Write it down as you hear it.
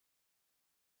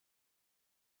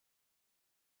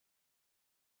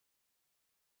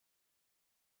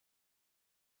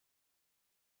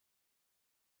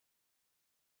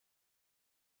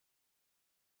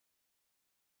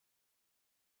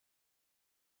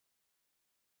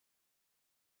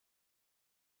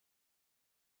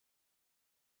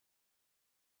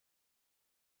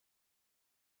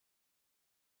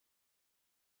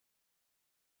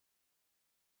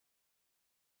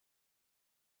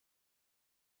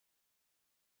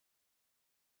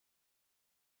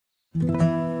Yes,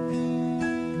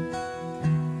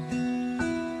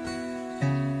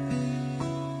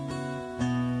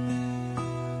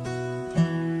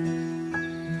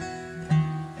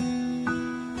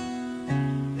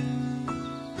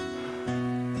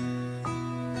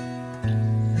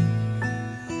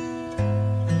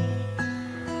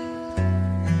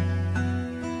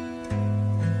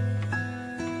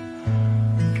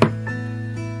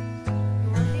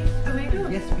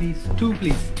 please. Two,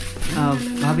 please.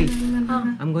 Bhabhi,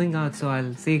 I'm going out, so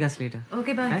I'll see you guys later.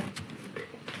 Okay, bye. Right?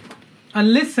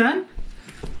 And listen.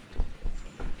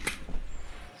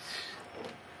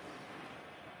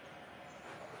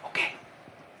 Okay.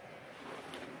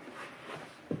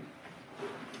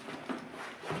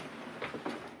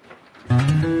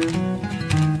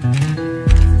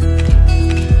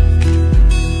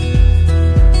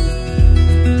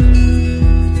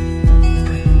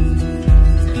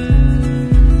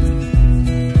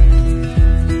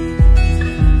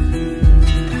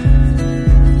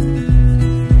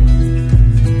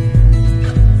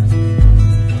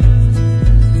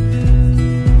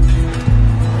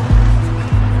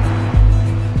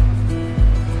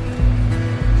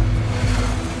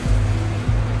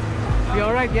 You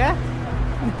alright, yeah?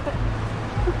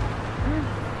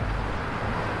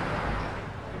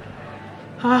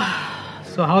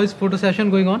 So how is photo session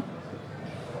going on?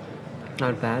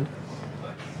 Not bad.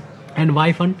 And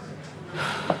wife hunt?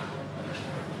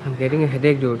 I'm getting a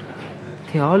headache, dude.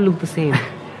 They all look the same.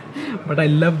 But I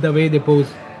love the way they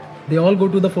pose. They all go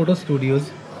to the photo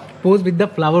studios, pose with the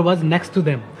flower vase next to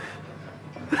them.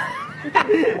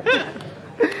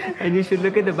 And you should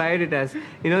look at the biodatas.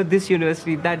 You know, this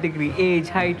university, that degree, age,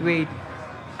 height, weight.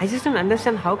 I just don't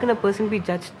understand how can a person be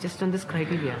judged just on this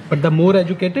criteria. But the more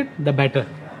educated, the better.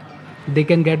 They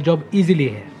can get job easily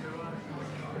here.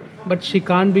 But she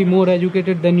can't be more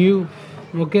educated than you,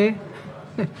 okay?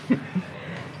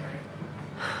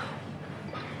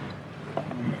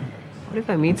 What if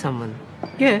I meet someone?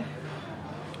 Yeah.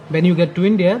 When you get to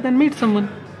India, then meet someone.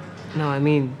 No, I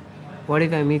mean, what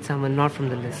if I meet someone not from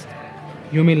the list?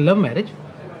 You mean love marriage?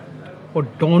 Oh,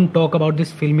 don't talk about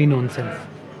this filmy nonsense.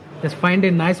 Just find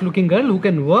a nice looking girl who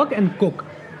can work and cook.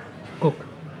 Cook.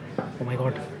 Oh my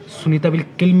god. Sunita will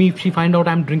kill me if she find out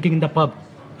I'm drinking in the pub.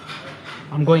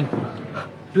 I'm going.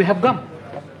 Do you have gum?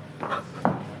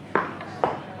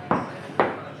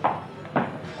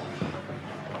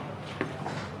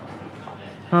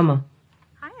 हाँ माँ.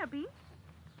 हाय अभी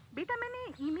बेटा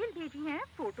मैंने email भेजी है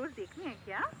photos देखनी है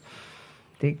क्या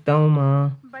देखता हूँ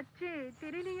माँ. बच्चे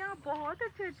तेरे लिए यहाँ बहुत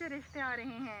अच्छे अच्छे रिश्ते आ रहे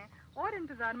हैं और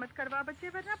इंतजार मत करवा बच्चे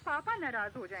वरना पापा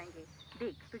नाराज हो जाएंगे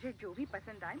देख तुझे जो भी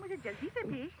पसंद आए मुझे जल्दी से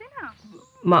भेज देना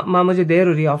माँ मुझे देर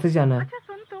हो रही है ऑफिस जाना है. अच्छा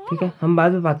सुन तो ठीक है हम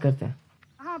बाद में बात करते हैं.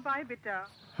 हाँ बाय बेटा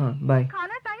हाँ बाय.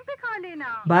 खाना टाइम पे खा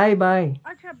लेना बाय बाय.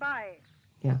 अच्छा बाय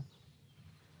या.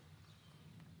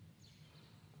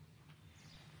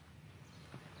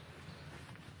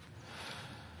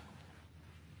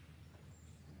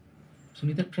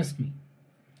 Sunita, trust me.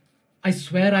 I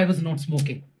swear I was not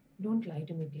smoking. Don't lie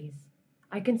to me, please.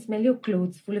 I can smell your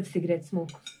clothes full of cigarette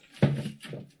smoke.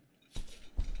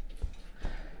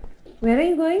 Where are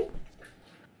you going?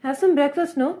 Have some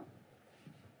breakfast, no?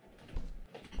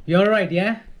 You're right,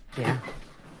 yeah? Yeah.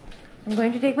 I'm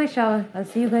going to take my shower. I'll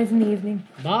see you guys in the evening.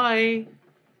 Bye.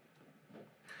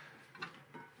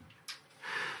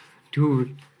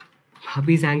 Dude,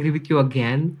 Bhabhi's angry with you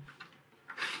again?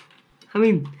 I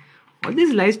mean, all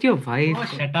these lies to your wife. Oh,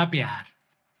 shut up, yaar.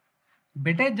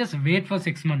 Beta, just wait for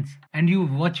 6 months and you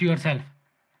watch yourself.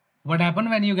 What happened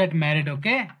when you get married,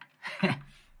 okay?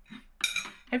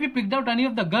 Have you picked out any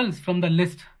of the girls from the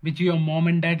list which your mom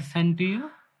and dad sent to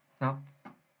you? No.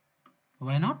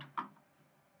 Why not?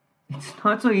 It's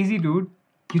not so easy, dude.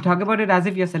 You talk about it as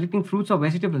if you're selecting fruits or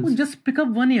vegetables. Oh, just pick up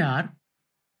one, yaar.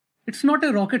 It's not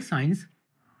a rocket science.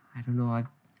 I don't know.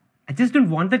 I just don't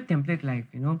want that template life,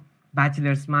 you know?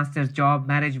 Bachelor's, master's, job,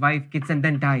 marriage, wife, kids, and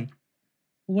then die.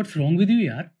 What's wrong with you,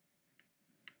 yaar?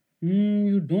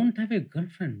 You don't have a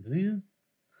girlfriend, do you?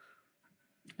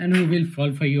 And who will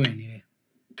fall for you anyway?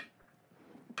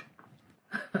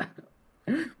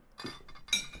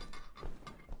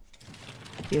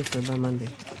 Yes, sir, by Monday.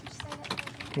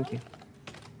 Thank you.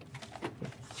 Yeah,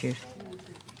 cheers.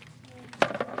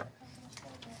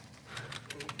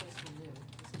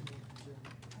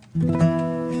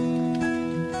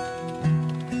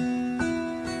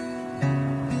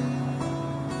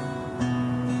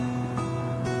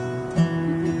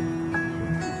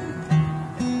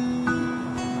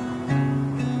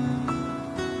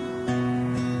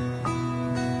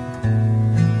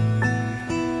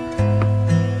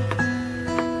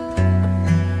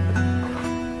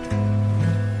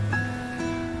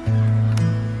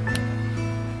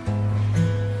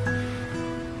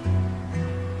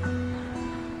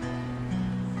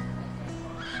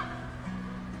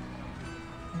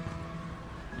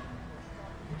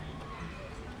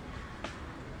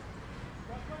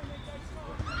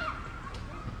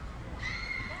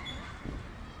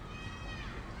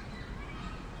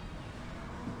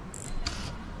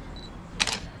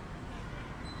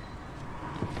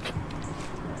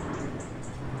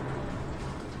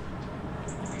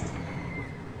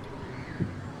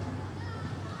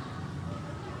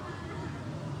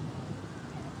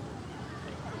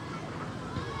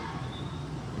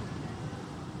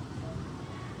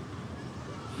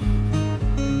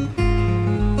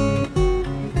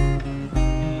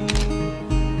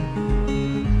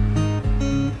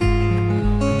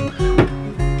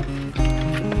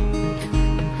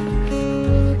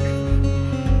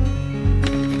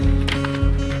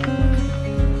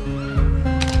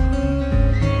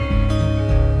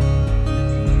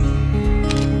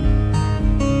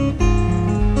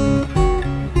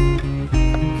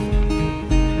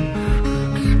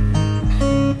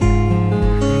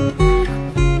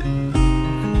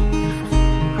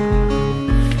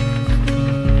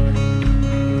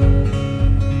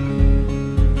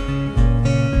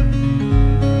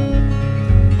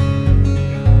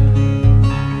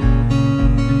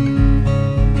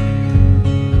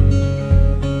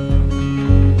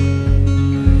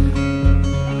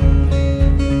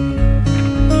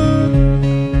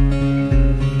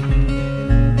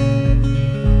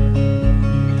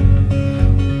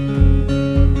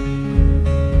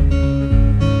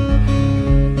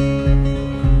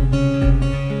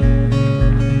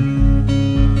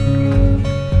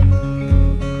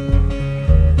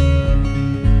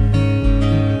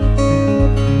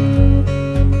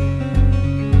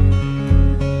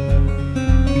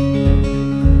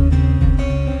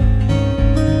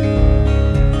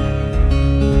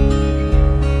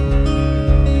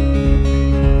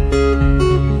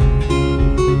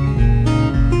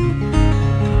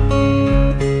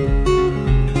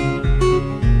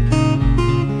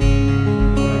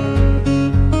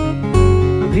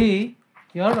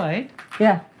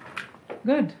 Yeah.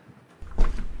 Good.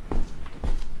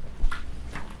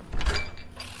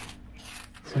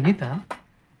 Sunita,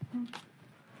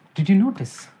 did you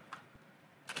notice?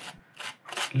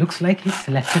 Looks like he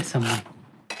selected someone.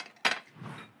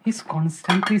 He's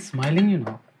constantly smiling, you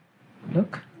know.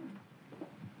 Look.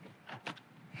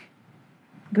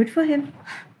 Good for him.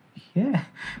 Yeah.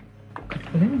 Good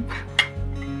for him.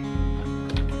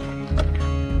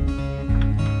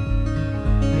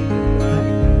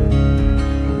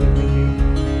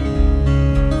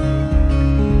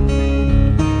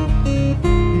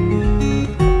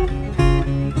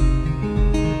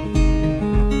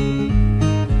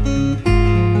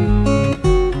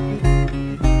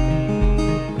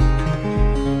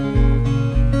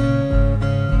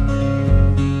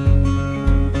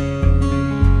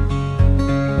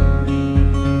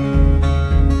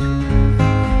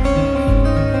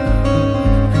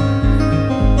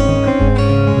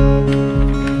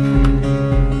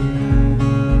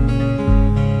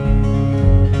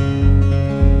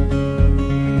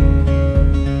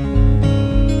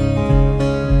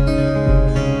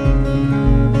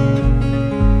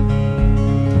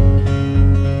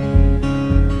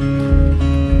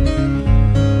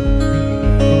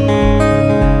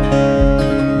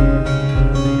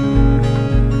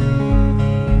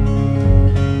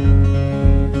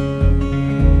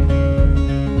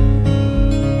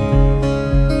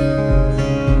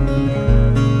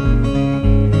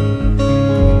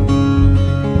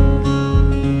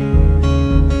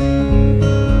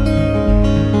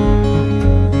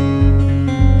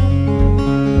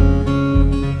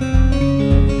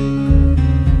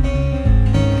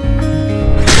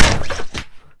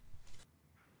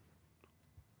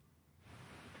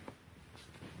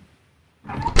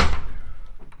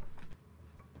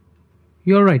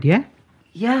 You're right, yeah?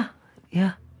 Yeah,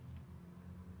 yeah.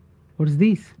 What is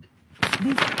this?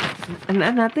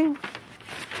 Nothing.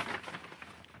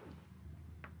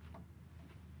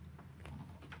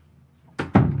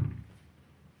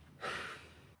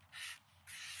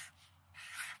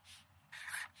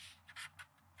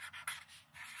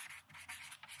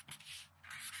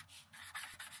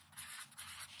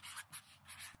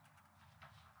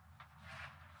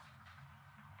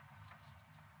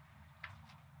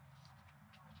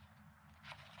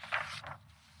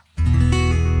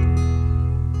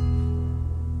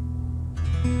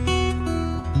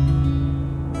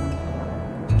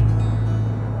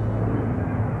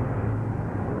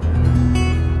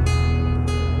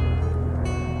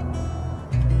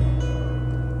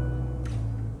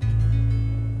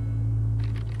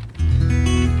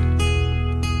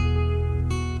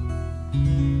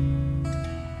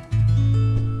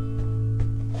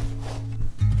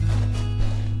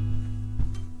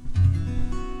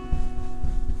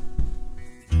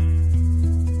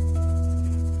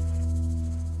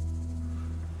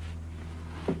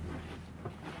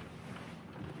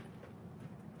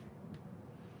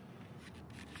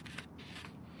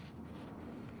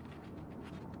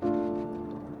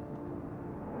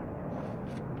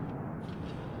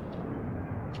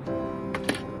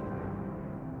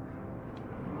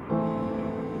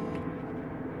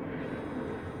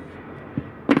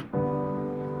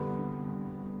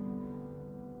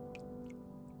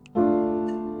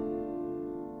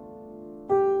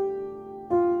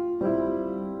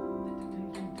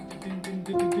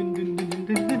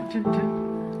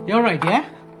 You're right, yeah?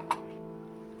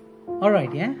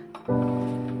 Alright, yeah?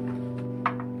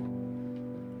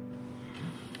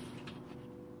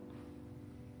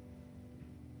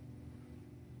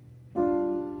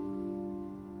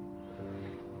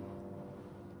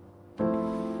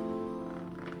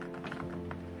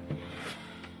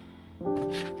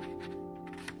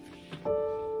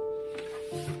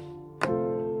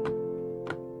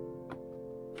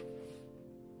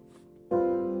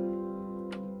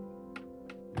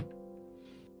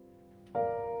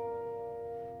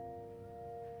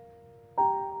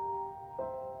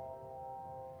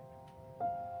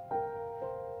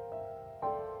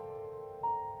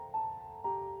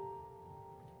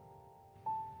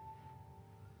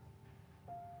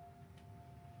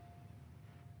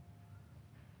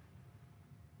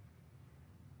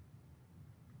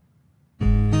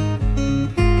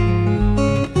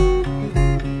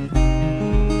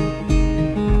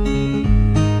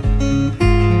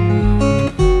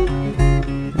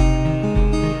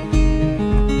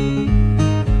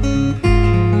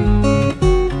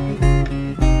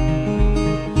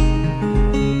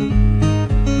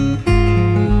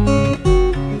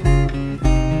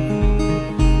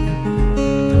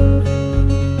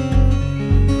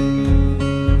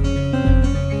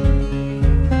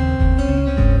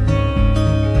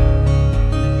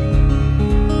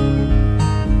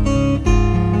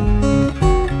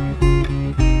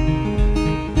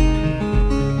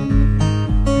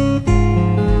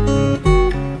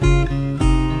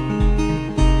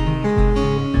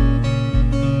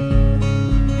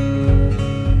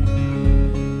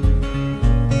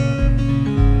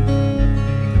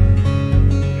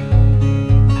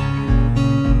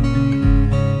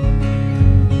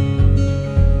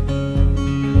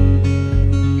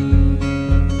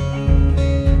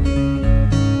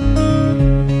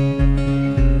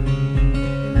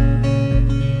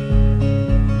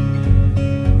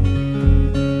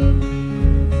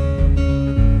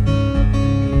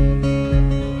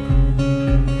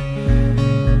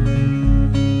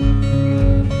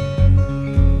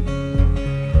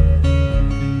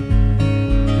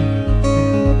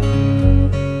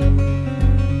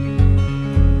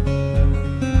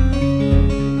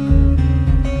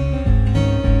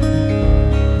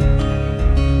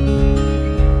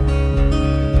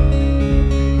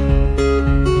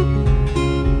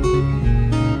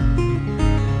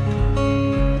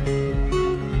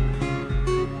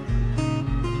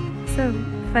 So,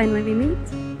 finally we meet.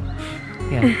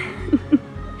 Yeah.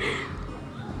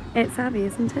 It's Abby,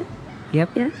 isn't it? Yep.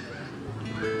 Yeah?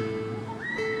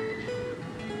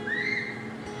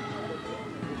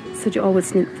 So do you always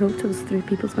sneak photos through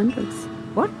people's windows?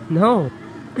 What? No.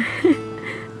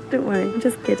 Don't worry, I'm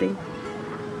just kidding.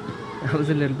 I was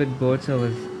a little bit bored, so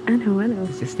I I know.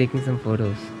 was just taking some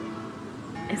photos.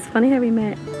 It's funny how we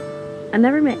met. I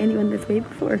never met anyone this way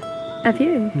before. Have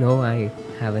you? No, I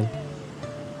haven't.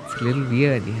 It's a little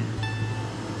weird, yeah.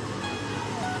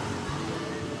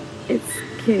 It's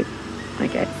cute, I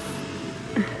guess.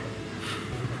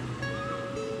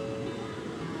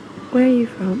 Where are you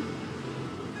from?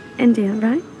 India,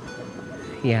 right?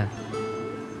 Yeah.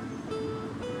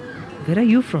 Where are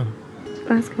you from?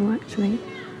 Glasgow, actually.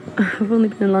 I've only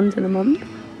been in London a month.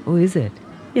 Oh, is it?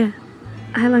 Yeah.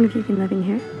 How long have you been living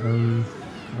here?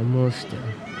 Almost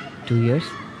 2 years.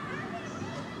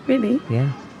 Really?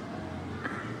 Yeah.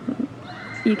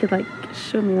 You could,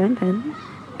 show me around then,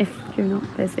 if you're not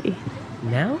busy.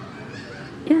 Now?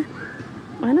 Yeah.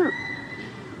 Why not?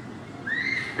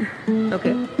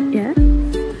 Okay. Yeah?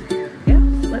 Yeah.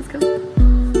 Let's go.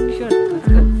 Sure. Let's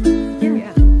go.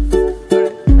 Yeah.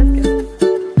 Alright. Let's go.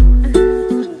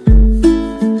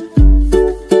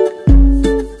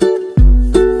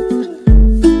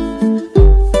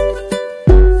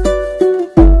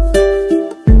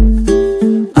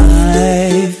 I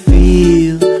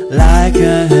feel like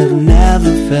I have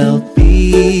never felt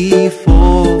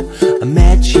before. I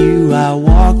met you, I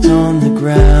walked on the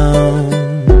ground.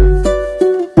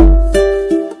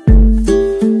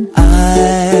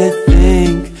 I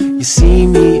think you see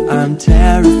me, I'm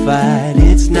terrified.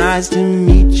 It's nice to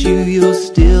meet you, you're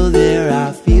still there,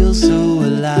 I feel so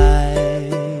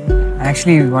alive. I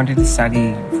actually wanted to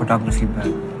study photography, but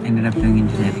ended up doing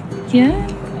engineering. Yeah?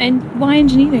 And why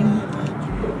engineering?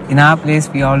 In our place,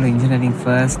 we all do engineering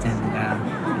first and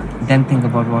then think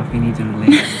about what we need to do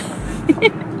later.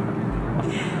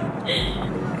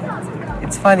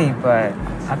 It's funny, but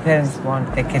our parents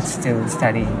want their kids to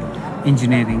study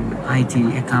engineering, IT,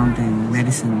 accounting,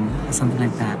 medicine, or something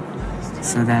like that,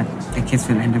 so that the kids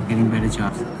will end up getting better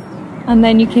jobs. And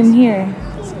then you came here.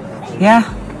 Yeah,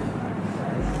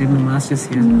 did my master's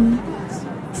here.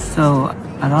 So,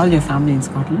 are all your family in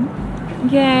Scotland?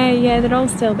 Yeah, they're all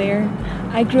still there.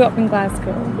 I grew up in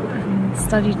Glasgow and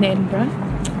studied in Edinburgh.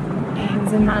 I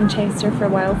was in Manchester for a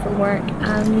while for work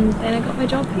and then I got my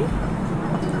job here.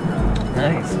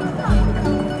 Nice.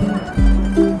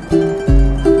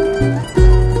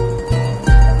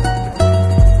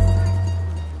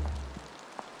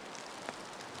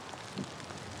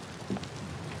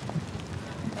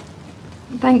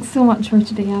 Thanks so much for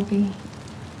today, Abby.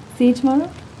 See you tomorrow?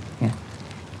 Yeah.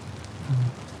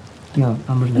 Your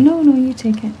umbrella. No, you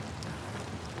take it.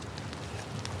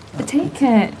 Take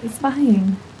it, it's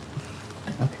fine.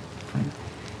 Okay, fine.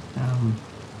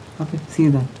 Okay, see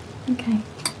you then. Okay.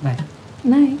 Bye.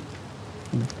 Night.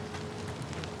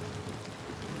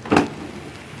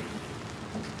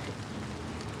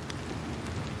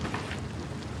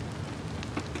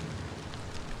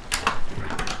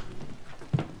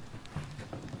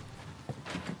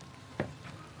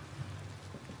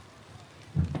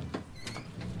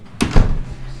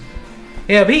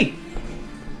 Hey अभी,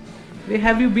 where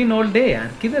have you been all day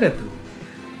यार? किधर है तू?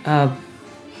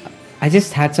 I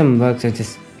just had some work, so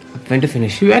just went to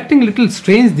finish. You're acting a little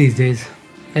strange these days.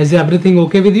 Is everything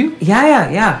okay with you?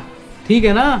 Yeah. ठीक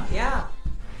है ना? Yeah.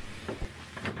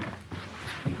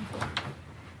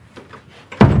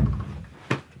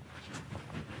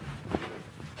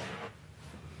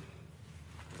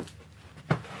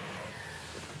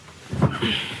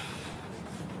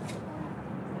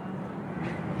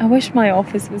 I wish my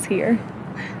office was here.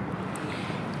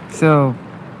 So,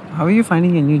 how are you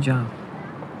finding your new job?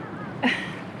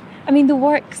 I mean, the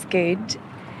work's good.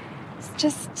 It's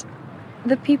just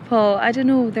the people, I don't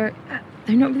know, they're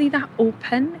not really that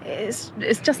open. It's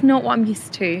just not what I'm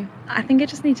used to. I think I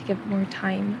just need to give it more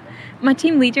time. My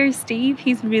team leader, Steve,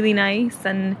 he's really nice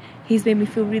and he's made me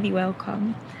feel really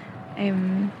welcome.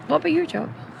 What about your job?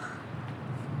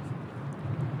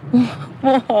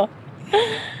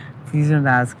 Please don't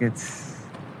ask. It's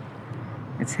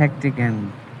hectic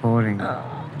and boring.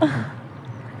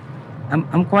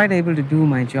 I'm quite able to do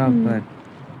my job, but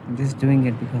I'm just doing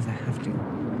it because I have to.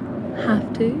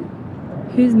 Have to?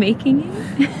 Who's making you?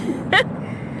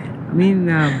 I mean,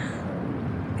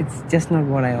 it's just not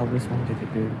what I always wanted to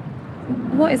do.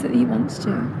 What is it that you want to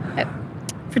do?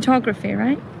 Photography,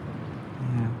 right?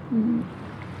 Yeah.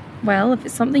 Well, if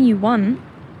it's something you want,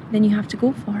 then you have to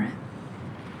go for it.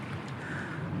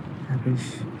 I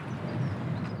wish.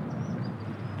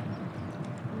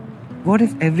 What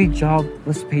if every job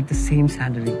was paid the same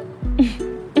salary?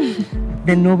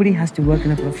 Then nobody has to work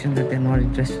in a profession that they're not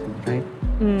interested in, right?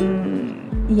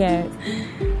 Yeah,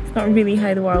 it's not really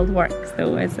how the world works,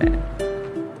 though, is it?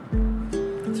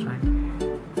 That's right.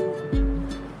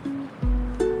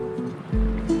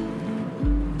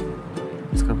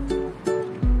 Let's go.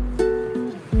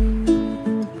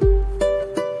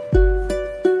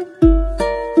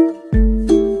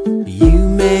 You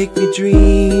make me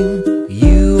dream.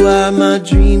 You are my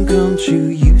dream come true.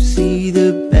 You see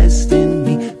the best in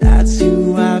me. That's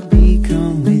who I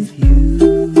become with you.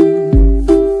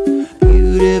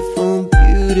 Beautiful,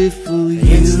 beautiful you.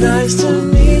 It's nice to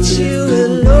meet you.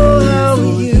 Hello, how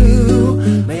are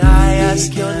you? May I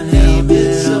ask your name?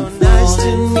 It's so nice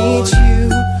to meet you.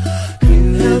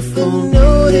 Beautiful,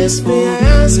 notice. May I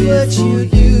ask what you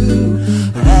do?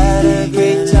 I had a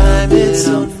great time. It's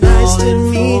so nice to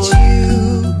meet you.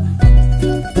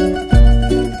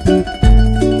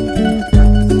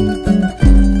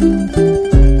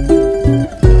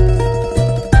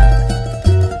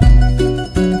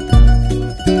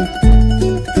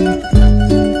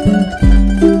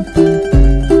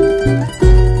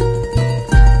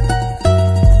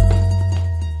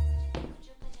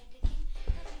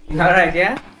 Alright,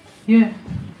 yeah? Yeah.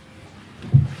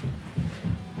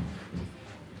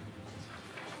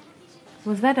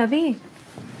 Was that Abhi?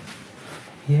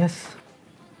 Yes.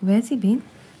 Where's he been?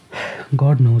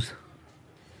 God knows.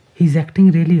 He's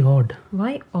acting really odd.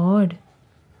 Why odd?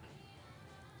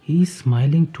 He's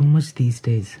smiling too much these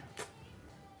days.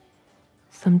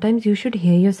 Sometimes you should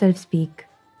hear yourself speak.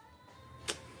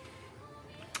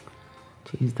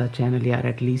 Change the channel, yaar,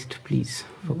 at least, please.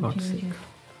 For God's sake.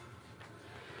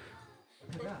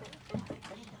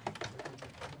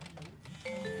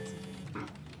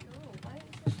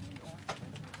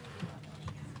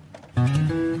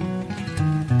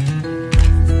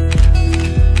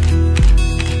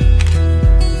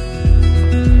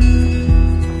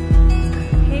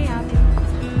 Hey, Abby.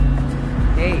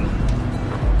 Hey.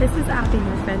 This is Abby,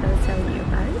 my friend I was telling you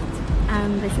about.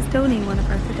 And this is Tony, one of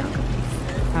our photographers.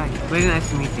 Hi. Very nice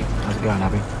to meet you. How's it going,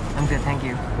 Abby? I'm good, thank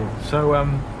you. Cool. So,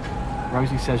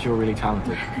 Rosie says you're really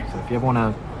talented. So if you ever want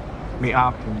to meet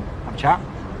up and have a chat,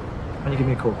 why don't you give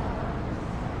me a call?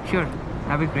 Sure,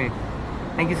 that'd be great.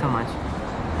 Thank you so much.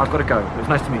 I've got to go. It was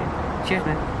nice to meet you. Cheers,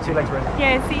 man. See you later, Rosie.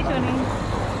 Yeah, see you, Tony.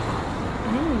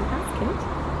 Hey, that's good.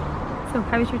 So,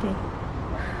 how was your day?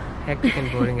 Hectic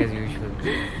and boring as usual.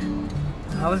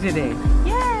 How was your day?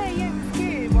 Yeah, it was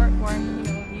good. Work,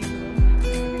 usual.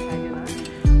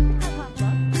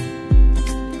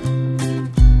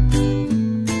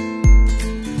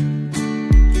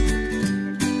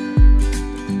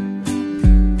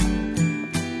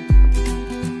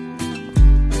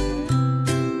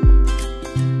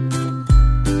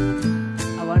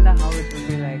 I wonder how it would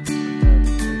be like if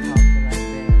the thoughts were right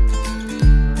there.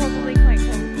 Probably quite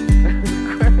cold.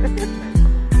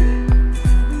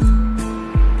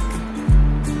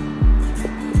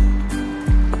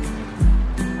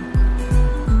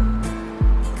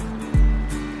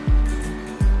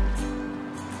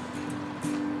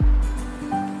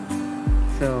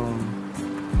 So,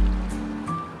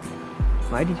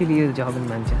 why did you leave the job in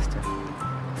Manchester?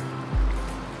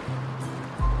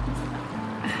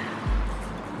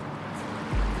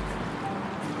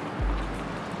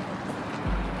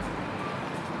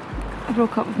 I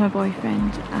broke up with my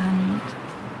boyfriend and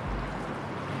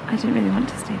I didn't really want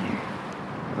to stay there.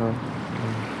 Oh,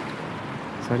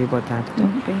 sorry about that.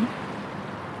 Don't be.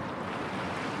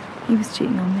 He was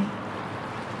cheating on me.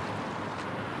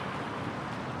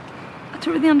 I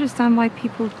don't really understand why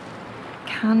people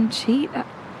can cheat. I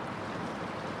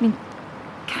mean,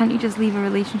 can't you just leave a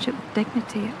relationship with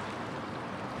dignity?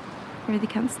 I really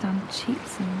can't stand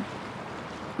cheats and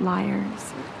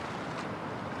liars.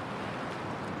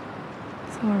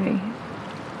 Sorry.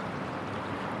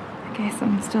 I guess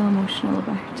I'm still emotional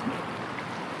about it.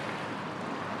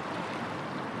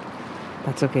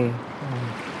 That's okay.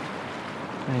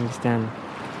 I understand.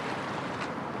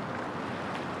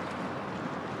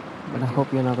 But I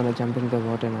hope you're not gonna jump in the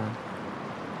water now.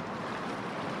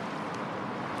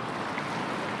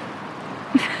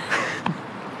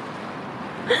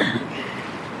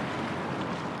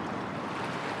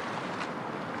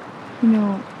 You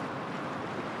know,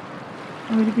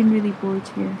 I would have been really bored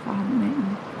here if I hadn't met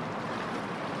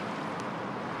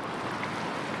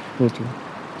you. Me too.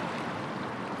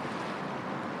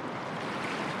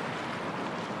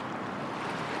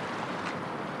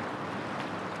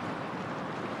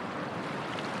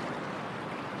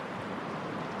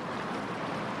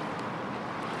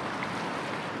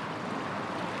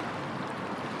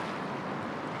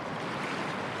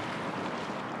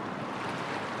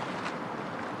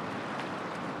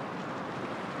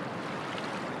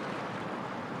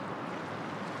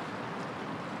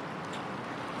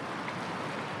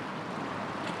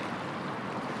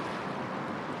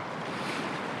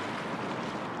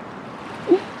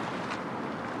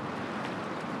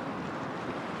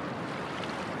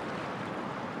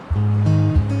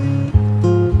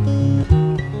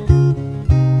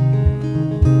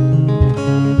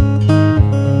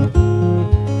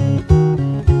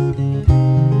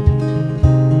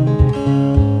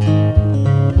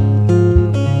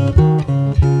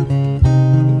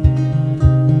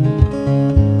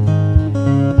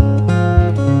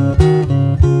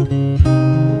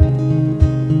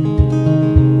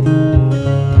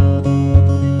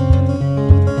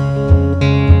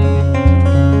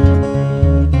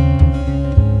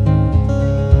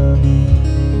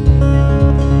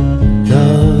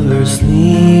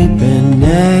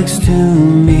 next to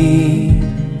me.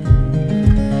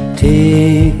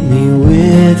 Take me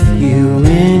with you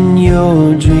in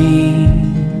your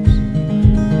dreams,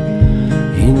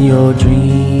 in your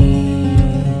dreams.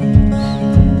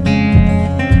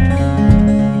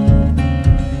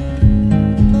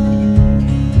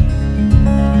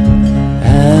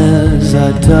 As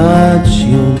I touch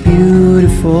your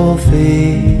beautiful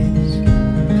face,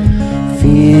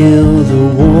 feel the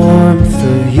warmth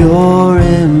of your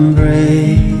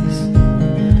embrace.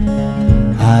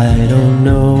 I don't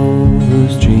know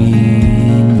who's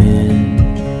dreaming.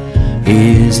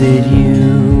 Is it you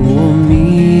or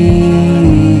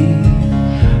me?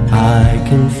 I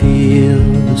can feel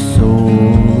the soul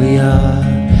we are.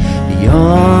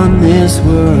 Beyond this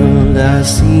world I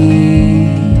see.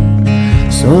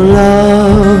 So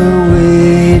love,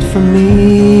 wait for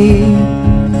me.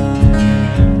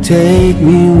 Take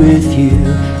me with you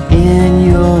in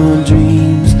your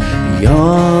dreams.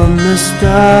 Beyond the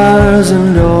stars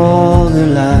and all their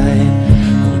light,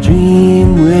 I'll dream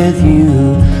with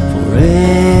you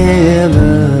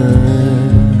forever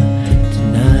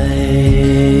tonight.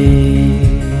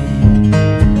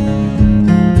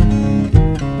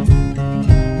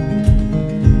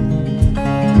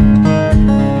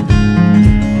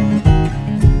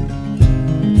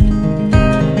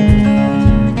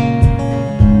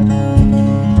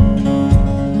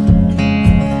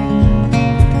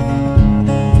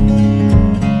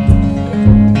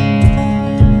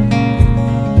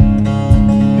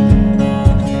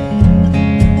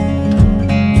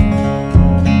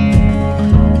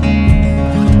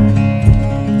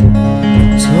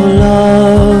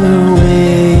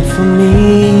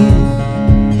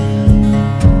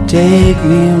 Take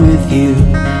me with you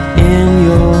in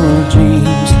your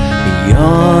dreams.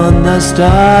 Beyond the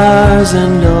stars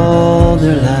and all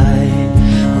their light,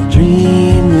 I'll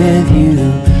dream with you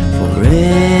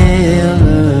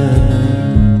forever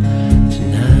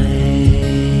tonight.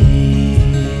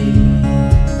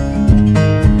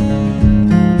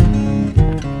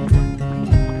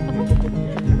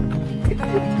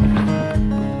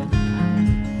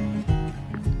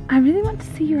 I really want to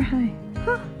see your house.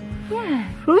 Huh? Yeah.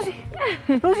 Rosie,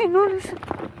 Rosie, no, listen.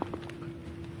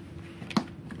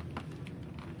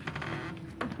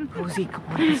 Rosie, come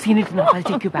on, I've seen it enough. I'll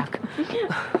take you back.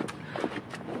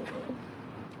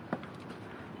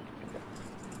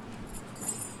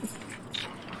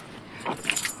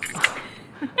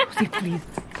 Rosie, please.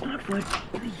 It's not worth it.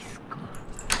 Please, come on.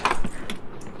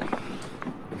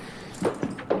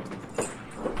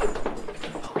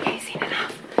 Okay, seen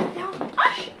enough. No,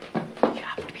 hush. You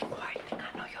have to be quiet. They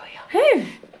can't know you're here. Who?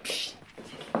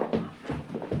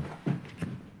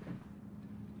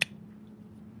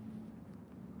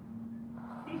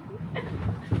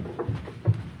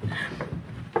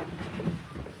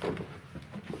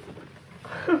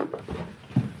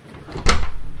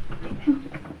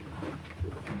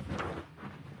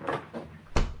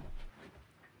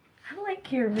 I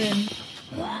like your room.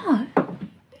 What?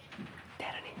 They're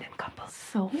an Indian couple.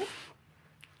 So?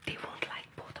 They won't like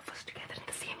both of us together in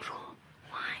the same room.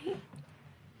 Why?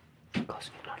 Because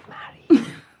we're not married.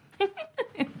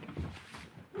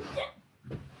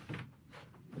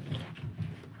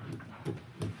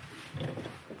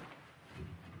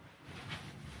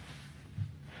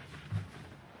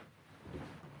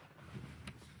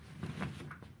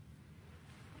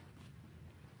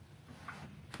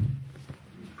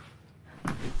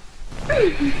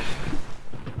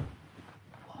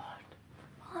 What?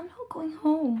 Well, I'm not going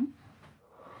home.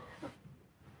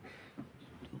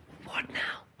 What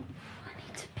now? I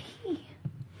need to pee.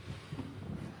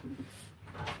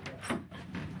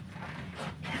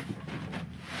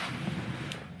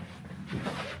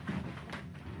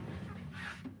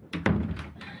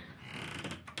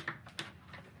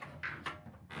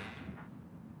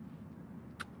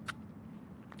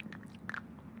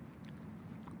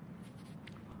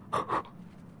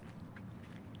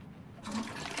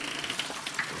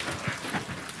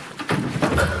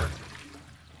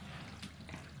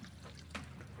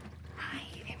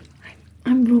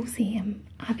 I'm Rosie. I'm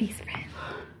Abby's friend.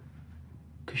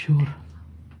 Kishore.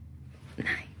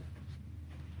 Night.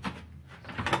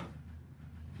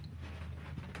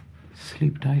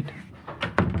 Sleep tight.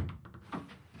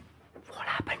 What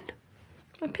happened?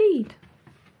 I peed.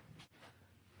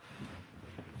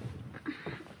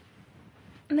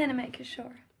 And then I met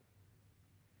Kishore.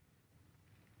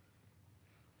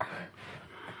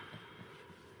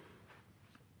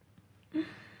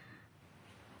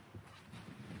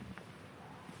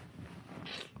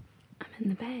 I'm in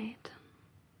the bed.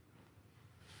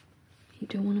 You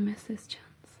don't want to miss this chance.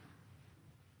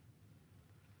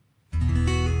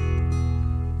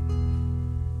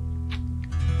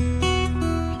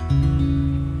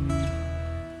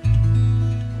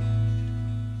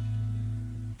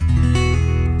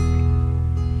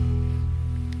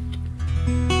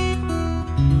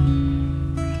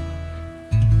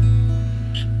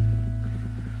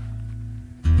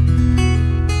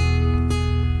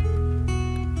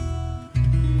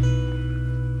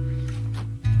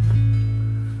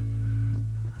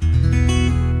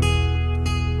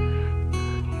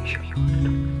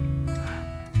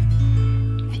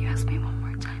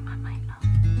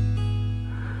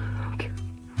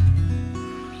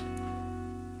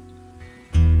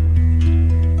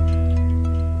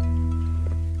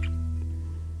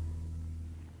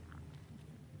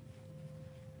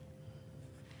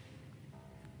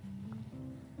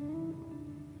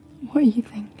 What are you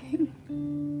thinking?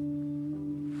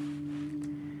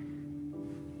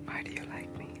 Why do you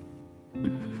like me?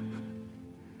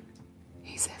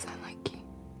 Who says I like you?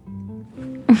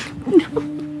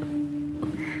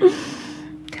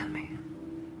 Tell me.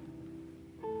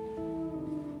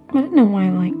 I don't know why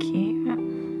I like you.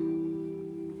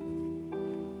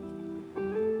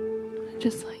 I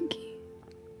just like you.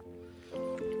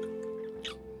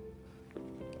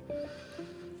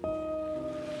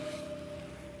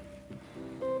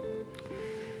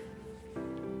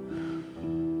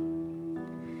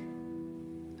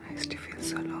 I used to feel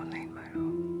so lonely in my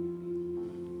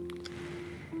room.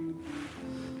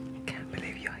 I can't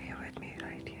believe you're here with me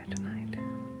right here tonight.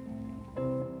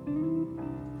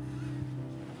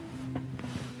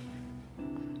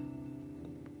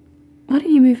 Why don't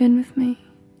you move in with me?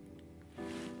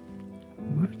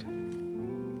 What?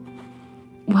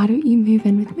 Why don't you move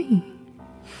in with me?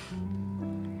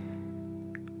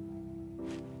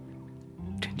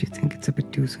 Don't you think it's a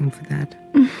bit too soon for that?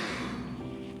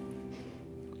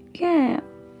 Yeah,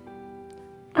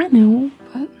 I know,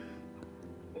 but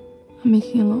I'm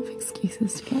making a lot of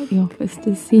excuses to get at the office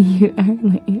to see you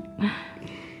early.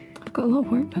 I've got a lot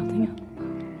of work building up.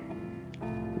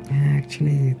 Yeah,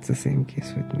 actually, it's the same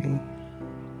case with me.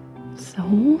 So,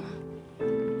 why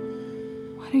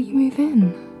don't you move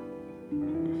in?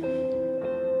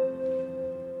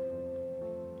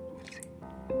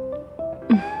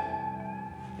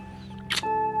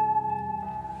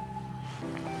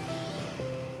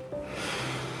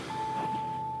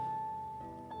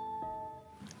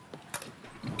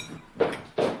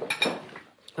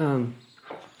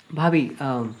 Bhabhi,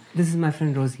 this is my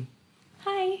friend Rosie.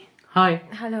 Hi. Hi.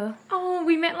 Hello. Oh,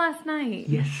 we met last night.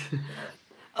 Yes.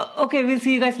 Okay, we'll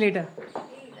see you guys later.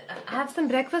 Have some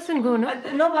breakfast and go, no?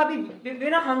 No, Bhabhi,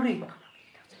 we're not hungry.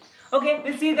 Okay,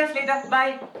 we'll see you guys later.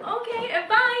 Bye. Okay,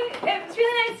 bye. It's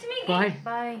really nice to meet you. Bye.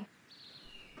 Bye.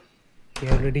 He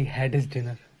already had his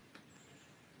dinner.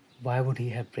 Why would he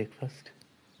have breakfast?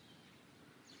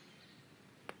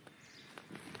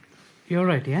 You're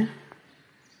right, yeah?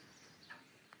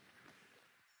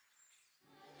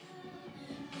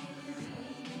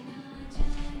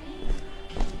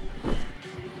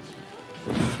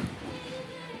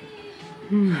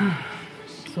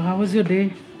 So how was your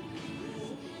day?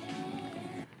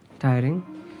 Tiring?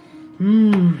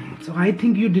 So I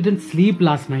think you didn't sleep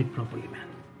last night properly, man.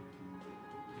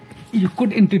 You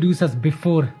could introduce us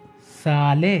before,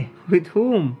 Saleh. With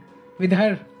whom? With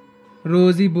her,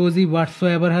 Rosie, Bosie,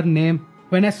 whatsoever her name.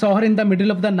 When I saw her in the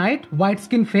middle of the night, white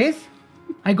skin face,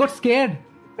 I got scared.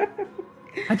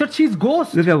 I thought she's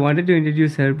ghost. Look, I wanted to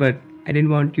introduce her, but I didn't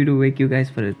want you to wake you guys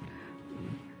for it.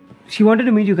 She wanted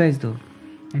to meet you guys though.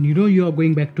 And you know you are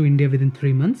going back to India within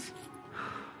 3 months.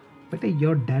 But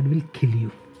your dad will kill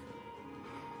you.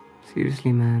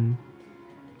 Seriously, man.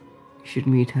 You should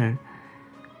meet her.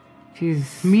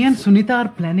 She's... Me and Sunita are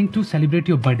planning to celebrate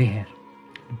your birthday here.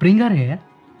 Bring her here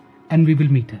and we will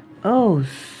meet her. Oh,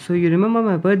 so you remember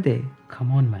my birthday?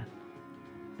 Come on, man.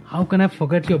 How can I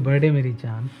forget your birthday, Meri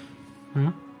Jaan?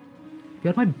 Huh?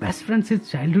 You're my best friend since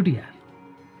childhood, yaar.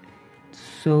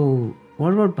 So,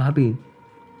 what about Bhabhi?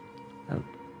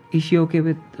 Is she okay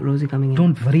with Rosie coming in?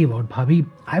 Don't worry about Bhabhi.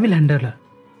 I will handle her.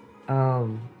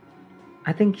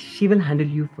 I think she will handle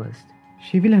you first.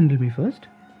 She will handle me first.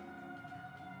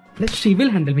 She will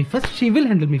handle me first. She will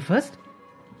handle me first.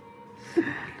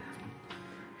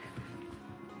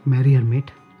 Marry her,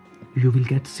 mate. You will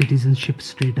get citizenship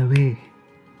straight away.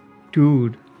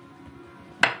 Dude.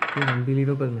 You're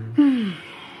unbelievable, man.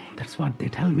 That's what they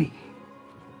tell me.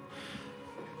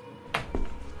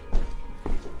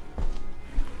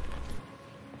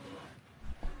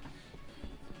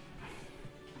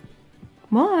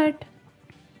 What?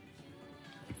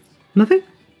 Nothing?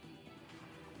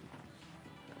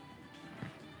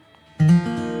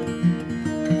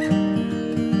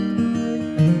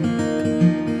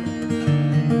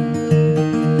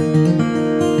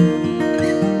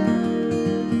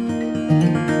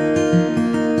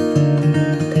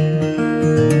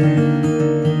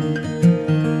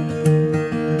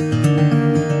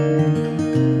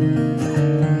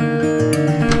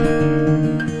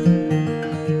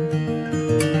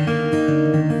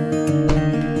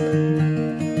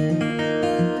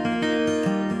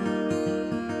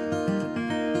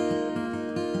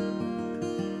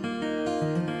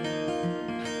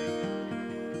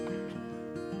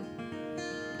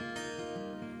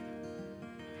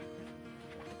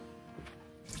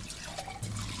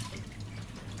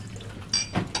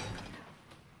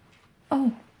 Oh.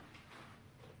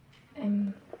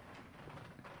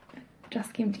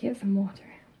 Just came to get some water.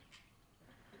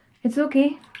 It's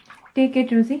okay. Take it,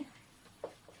 Rosie.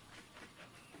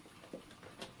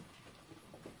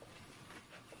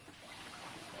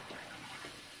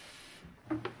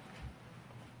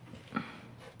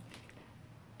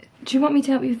 Do you want me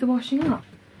to help you with the washing up?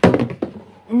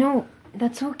 No,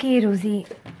 that's okay, Rosie.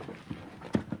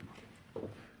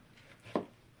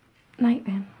 Night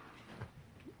then.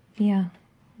 Yeah,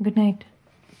 good night.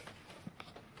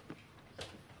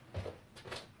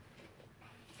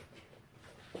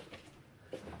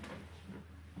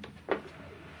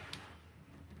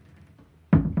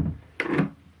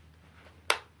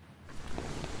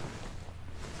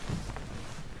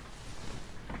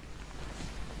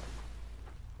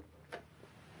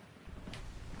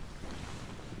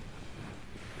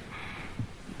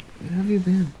 Where have you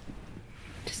been?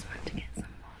 Just want to get some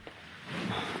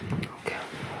Okay.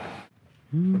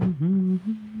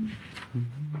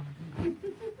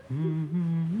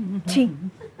 Gee,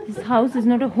 this house is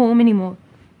not a home anymore.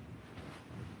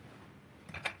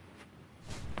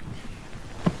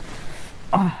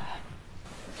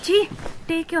 Gee,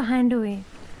 take your hand away.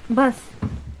 बस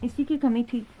इसी की कमी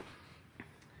थी.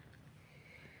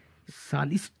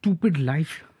 साली stupid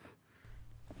life.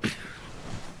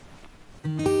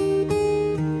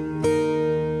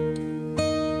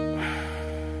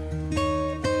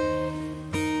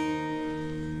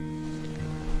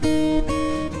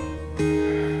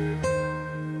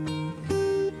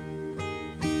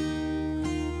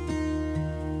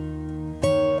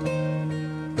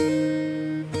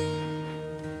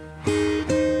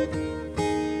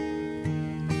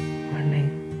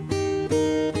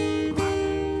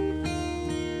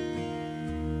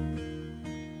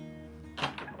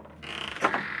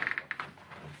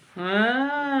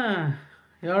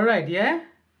 You're alright, yeah?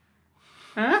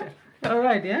 Huh? You're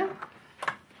alright, yeah?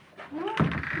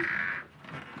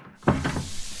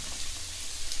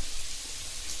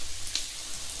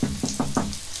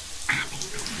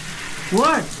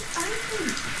 What?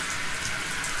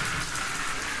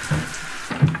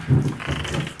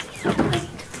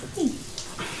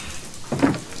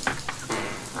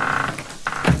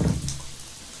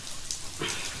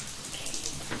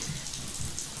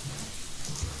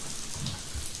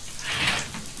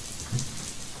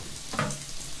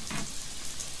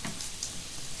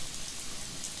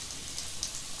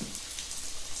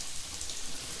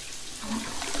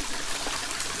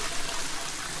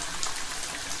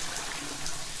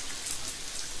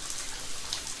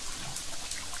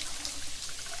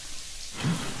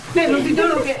 Hey, Lucy, don't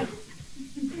look at.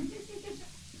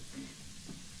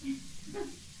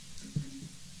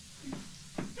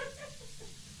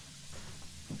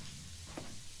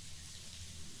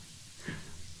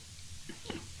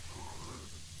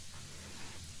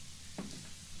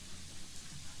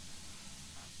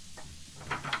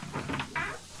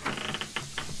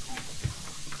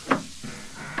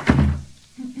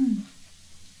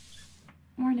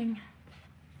 Morning.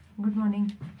 Good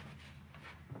morning.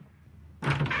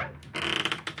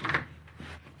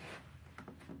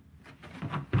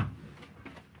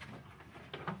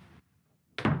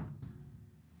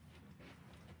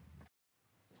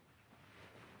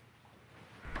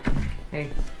 Hey.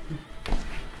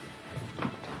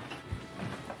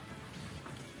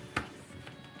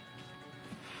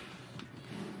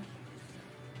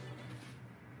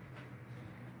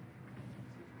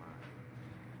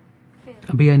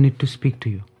 Abhi, I need to speak to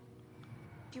you.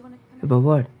 About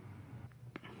what?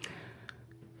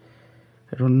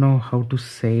 I don't know how to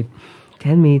say it.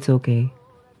 Tell me, it's okay.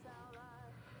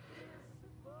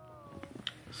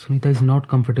 Sunita is not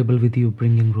comfortable with you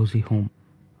bringing Rosie home.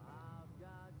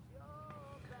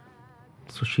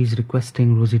 So she's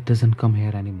requesting Rosie doesn't come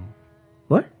here anymore.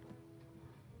 What?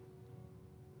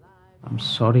 I'm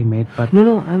sorry, mate, but...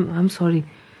 No, I'm sorry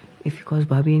if you caused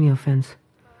Bhabhi any offense.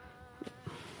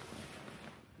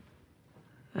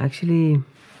 Actually,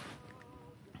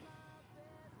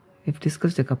 we've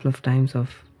discussed a couple of times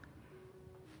of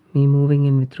me moving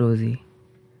in with Rosie.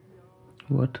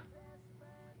 What?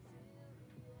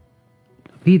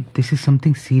 Abhi, this is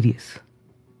something serious.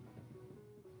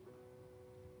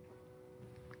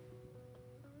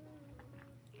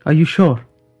 Are you sure?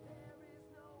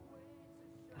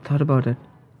 I thought about it,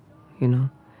 you know.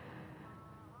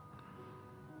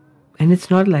 And it's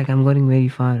not like I'm going very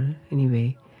far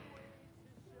anyway.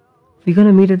 We're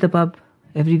gonna meet at the pub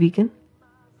every weekend,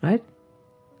 right?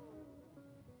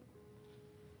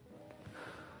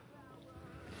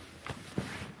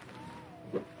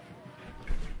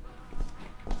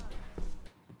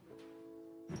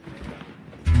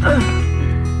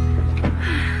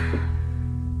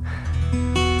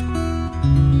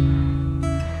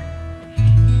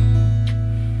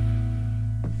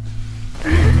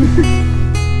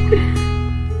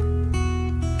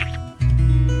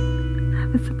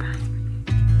 Have a surprise.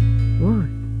 What?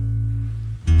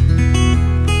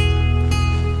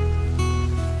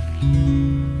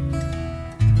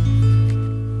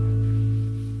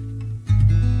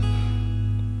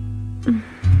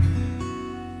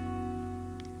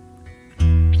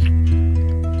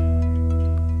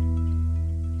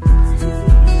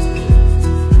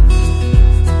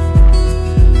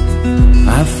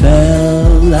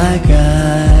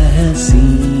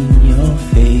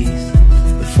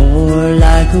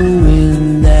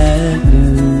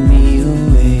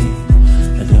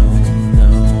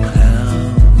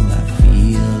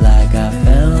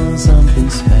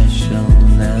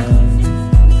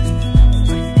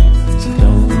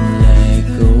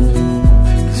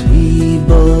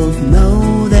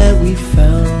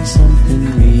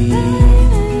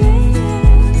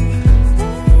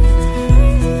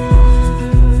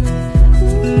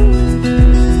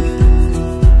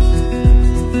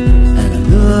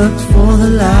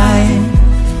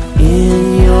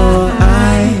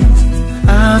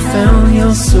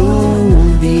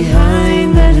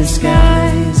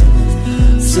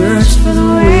 for the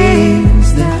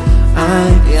ways that I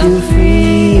feel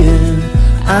free, and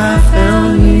I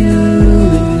found you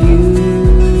and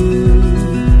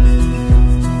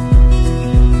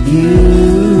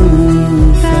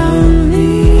you found me.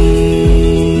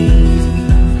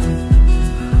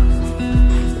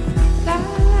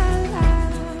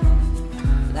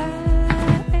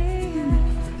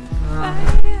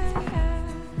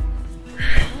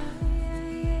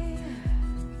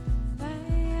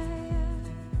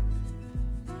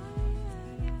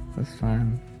 It was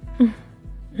fun.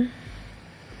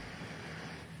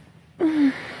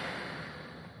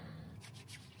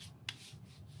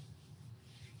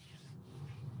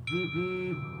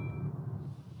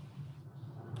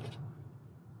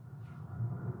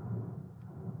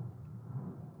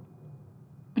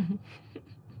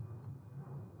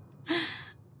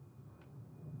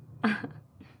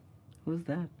 Who's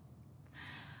that?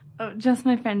 Oh, just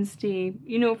my friend Steve,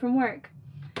 you know, from work.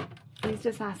 He's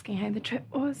just asking how the trip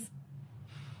was.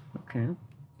 Okay.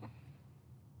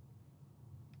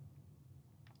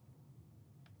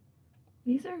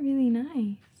 These are really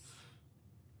nice.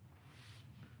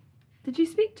 Did you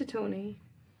speak to Tony?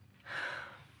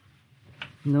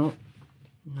 No,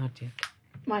 not yet.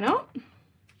 Why not?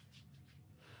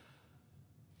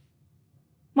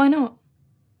 Why not?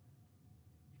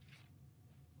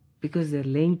 Because they're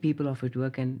laying people off at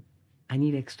work and I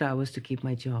need extra hours to keep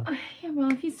my job. Yeah,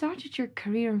 well, if you started your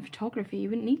career in photography, you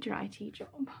wouldn't need your IT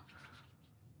job.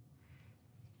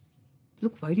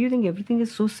 Look, why do you think everything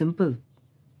is so simple?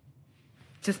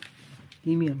 Just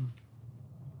leave me alone.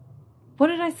 What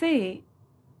did I say?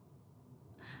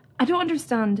 I don't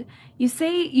understand. You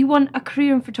say you want a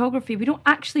career in photography, we don't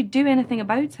actually do anything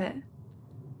about it.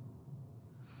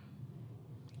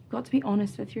 You've got to be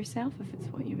honest with yourself if it's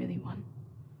what you really want.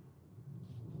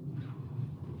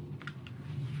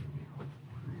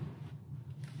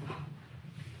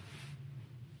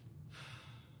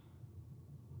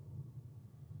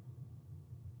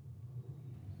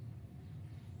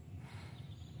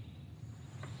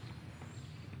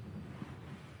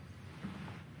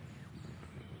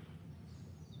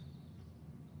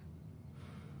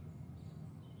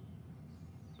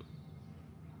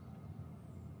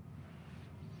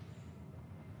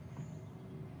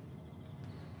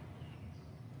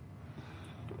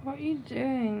 What are you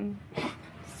doing?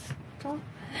 Stop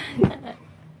it.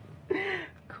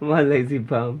 Come on, lazy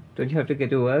bum. Don't you have to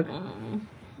get to work? I'm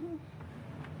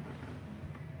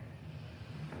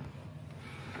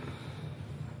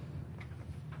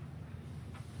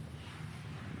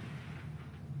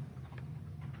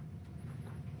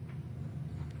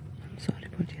sorry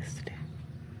about yesterday.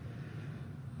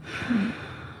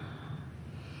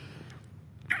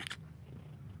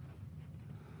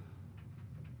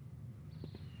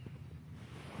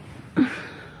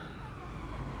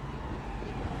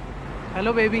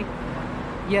 Hello, baby.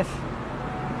 Yes.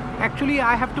 Actually,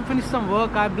 I have to finish some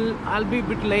work. I'll be a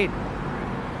bit late.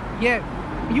 Yeah.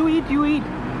 You eat. You eat,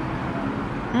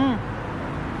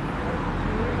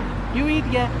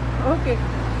 yeah. Okay.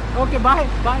 Okay, bye.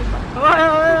 Bye.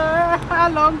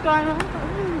 Long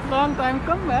time.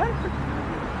 Come back.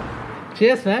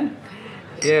 Cheers, man.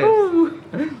 Yes.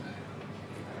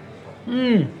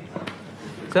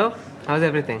 So, how's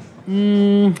everything?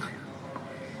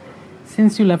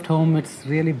 Since you left home, it's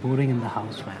really boring in the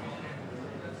house, man.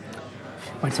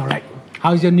 But it's alright.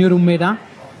 How's your new roommate, huh?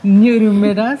 New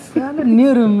roommate,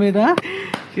 huh?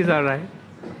 She's alright.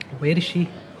 Where is she?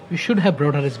 You should have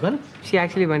brought her as well. She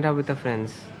actually went out with her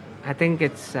friends. I think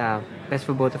it's best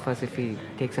for both of us if we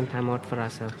take some time out for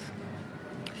ourselves.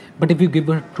 But if you give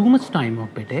her too much time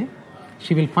off, bete,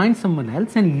 she will find someone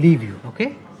else and leave you,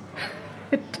 okay?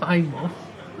 Time off.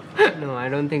 No, I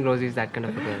don't think Rosie's that kind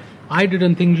of a girl. I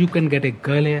didn't think you can get a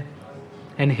girl here.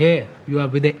 And here, you are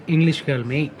with an English girl,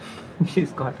 mate. She's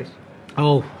Scottish.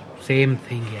 Oh, same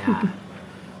thing, yeah.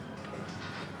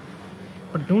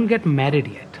 But don't get married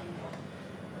yet.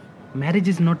 Marriage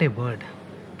is not a word.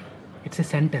 It's a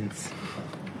sentence.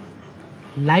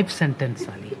 Life sentence,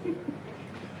 Ali.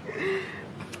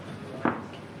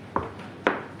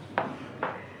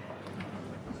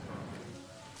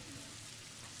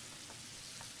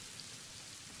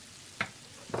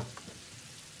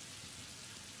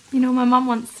 You know, my mum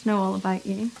wants to know all about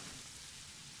you. You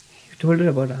told her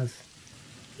about us.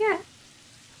 Yeah.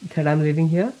 That I'm living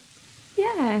here?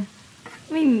 Yeah.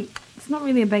 I mean, it's not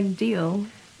really a big deal.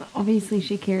 But obviously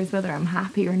she cares whether I'm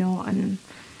happy or not and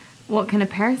what kind of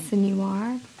person you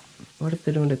are. What if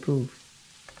they don't approve?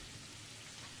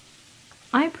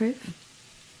 I approve.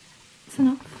 It's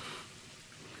enough.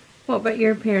 What about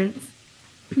your parents?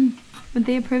 Would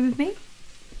they approve of me?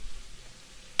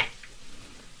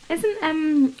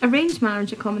 Isn't arranged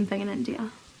marriage a common thing in India?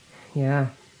 Yeah.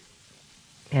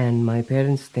 And my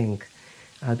parents think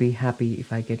I'll be happy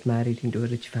if I get married into a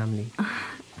rich family.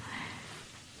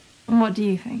 And what do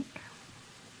you think?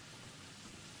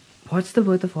 What's the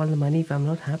worth of all the money if I'm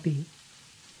not happy?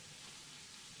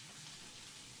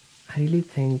 I really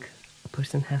think a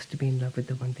person has to be in love with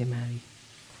the one they marry.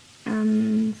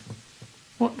 And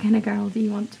what kind of girl do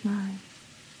you want to marry?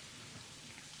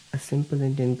 A simple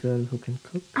Indian girl who can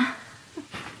cook.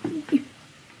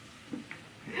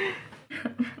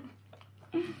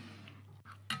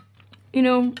 You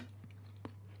know,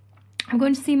 I'm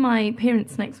going to see my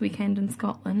parents next weekend in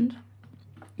Scotland.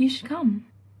 You should come.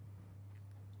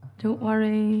 Don't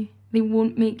worry, they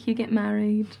won't make you get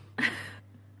married.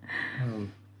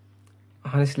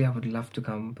 Honestly, I would love to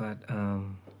come, but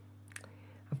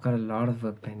I've got a lot of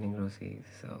work pending, Rosie,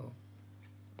 so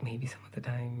maybe some other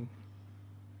time.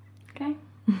 Okay.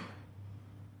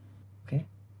 Okay?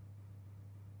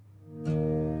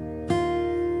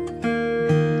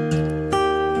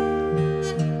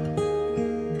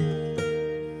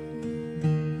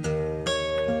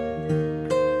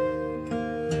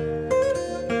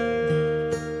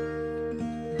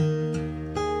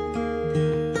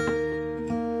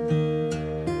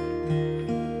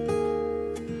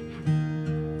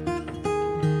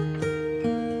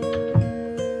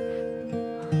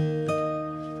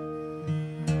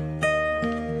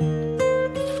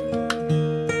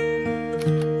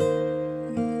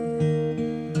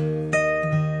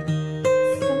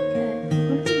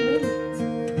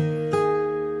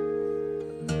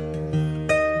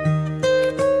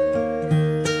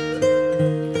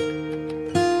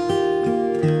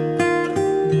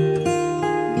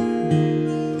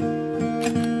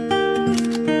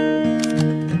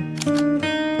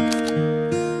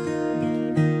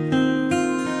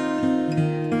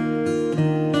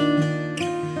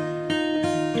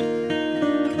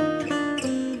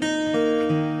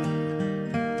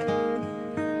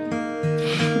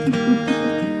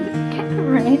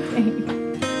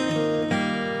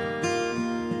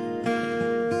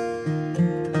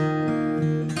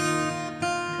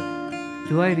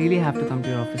 Do I really have to come to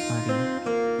your office party?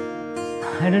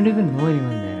 I don't even know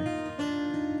anyone there.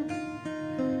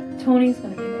 Tony's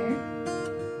gonna be there.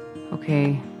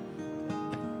 Okay.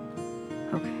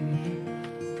 Okay.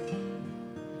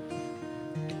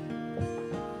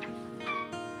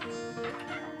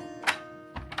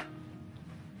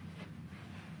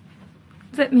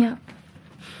 Zip me up.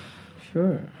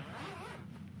 Sure.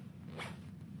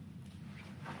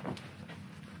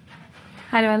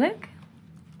 How do I look?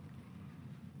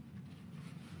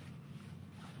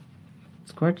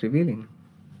 It's quite revealing.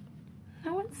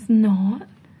 No, it's not.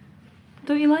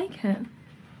 Don't you like it?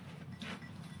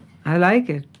 I like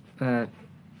it, but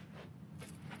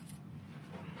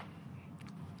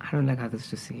I don't like others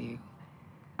to see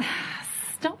you.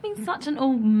 Stop being such an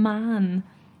old man.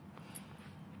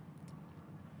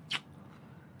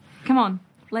 Come on,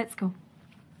 let's go.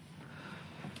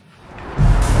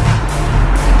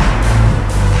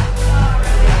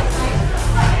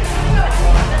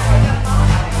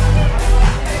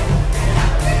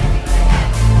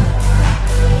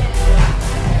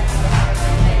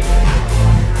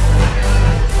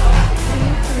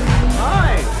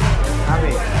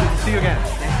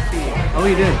 How are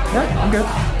you doing? Yeah, I'm good.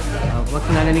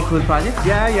 Working on any cool projects?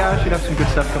 Yeah, I should have some good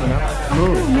stuff coming up.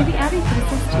 Cool. Oh, maybe Abby could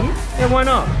assist you. Yeah, why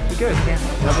not? Be good. Yeah,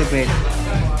 that'll be great.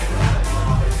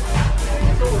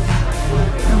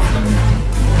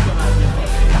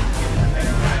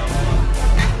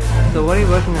 So what are you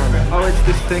working on? Oh, it's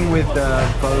this thing with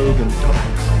Vogue and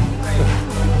topics.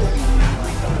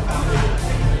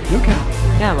 You okay?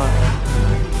 Yeah, well.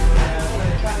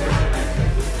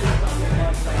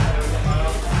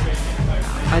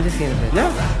 I'll just see you in a bit.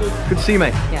 Yeah. Good to see you,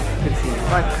 mate. Yeah, good to see you.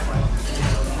 Bye.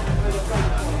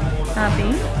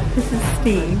 Abby, this is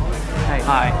Steve. Hi.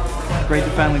 Hi. Great to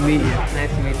finally meet you. Nice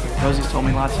to meet you. Rosie's told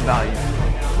me lots about you.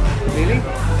 Really?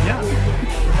 Yeah.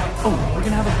 Oh, we're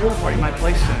gonna have a pool party at my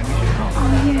place soon. You should come. Oh,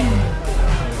 yeah.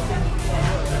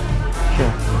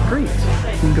 Sure. Great.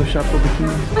 You can go shop for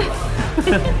bikinis.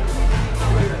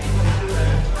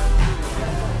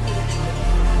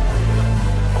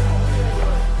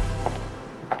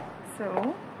 So,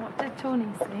 what did Tony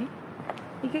say?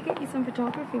 He could get you some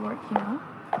photography work, you know.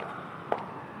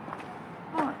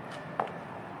 What?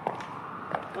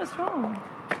 What's wrong?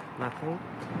 Nothing.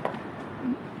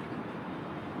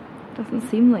 Doesn't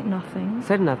seem like nothing.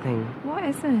 Said nothing. What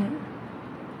is it?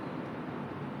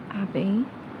 Abby?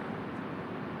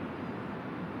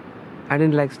 I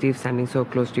didn't like Steve standing so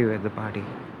close to you at the party.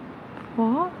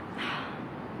 What?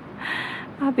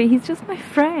 Abby, he's just my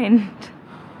friend.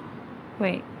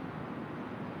 Wait.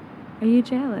 Are you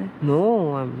jealous?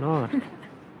 No, I'm not. It's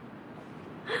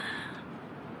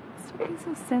really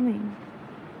so silly.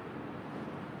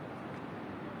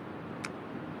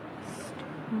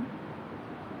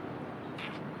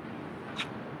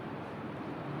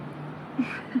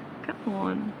 Come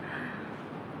on.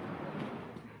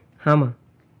 हाँ माँ.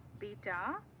 बेटा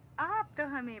आप तो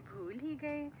हमें भूल ही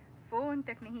गए. Phone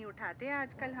तक नहीं उठाते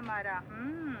आजकल हमारा.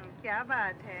 क्या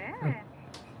बात है?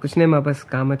 कुछ नहीं माँ, बस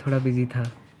काम में थोड़ा बिजी था.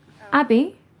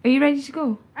 Abby, are you ready to go?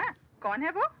 कौन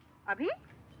है वो? अभी?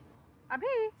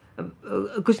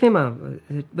 कुछ नहीं माँ,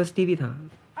 बस टीवी था.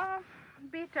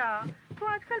 बेटा तू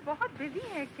आजकल बहुत बिजी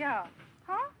है क्या?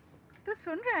 हाँ, तू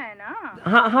सुन रहा है ना?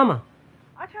 हाँ माँ.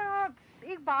 अच्छा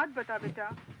एक बात बता बेटा,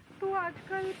 तू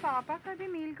आजकल पापा का भी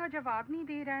मेल का जवाब नहीं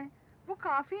दे रहा है. वो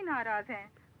काफी नाराज हैं.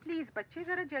 प्लीज बच्चे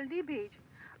जरा जल्दी भेज.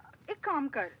 एक काम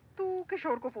कर, तू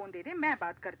किशोर को फोन दे दे, मैं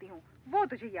बात करती हूँ, वो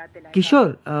तुझे याद दिलाएगा.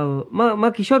 किशोर?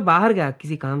 माँ किशोर बाहर गया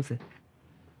किसी काम से.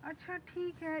 अच्छा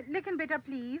ठीक है, लेकिन बेटा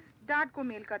प्लीज डैड को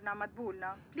मेल करना मत भूलना.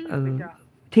 प्लीज बेटा.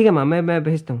 ठीक है माँ, मैं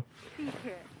भेजता हूँ. ठीक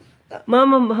है माँ,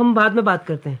 हम बाद में बात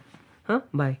करते हैं. हाँ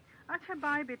बाय. अच्छा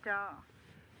बाय बेटा.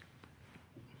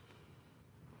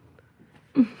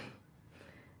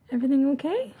 Everything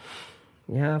okay?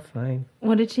 Yeah, fine.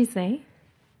 What did she say?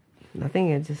 Nothing,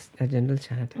 it's just a general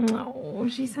chat. Oh,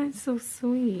 she sounds so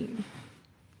sweet.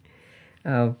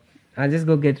 I'll just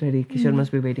go get ready. Kishore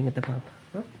must be waiting at the pub.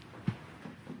 Huh?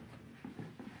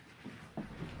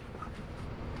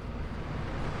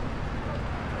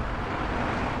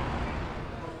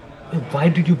 Why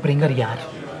did you bring her, yaar?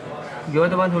 You're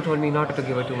the one who told me not to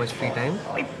give her too much free time.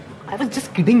 I was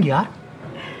just kidding, yaar.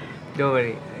 Don't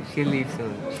worry, she'll leave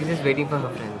soon. She's just waiting for her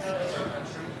friends.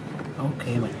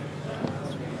 Okay, man.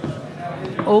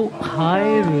 Oh,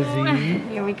 hi, Rosie.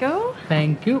 Here we go.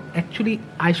 Thank you. Actually,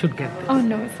 I should get this. Oh,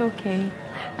 no, it's okay.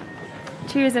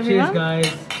 Cheers, everyone. Cheers,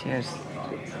 guys. Cheers.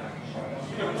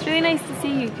 It's really nice to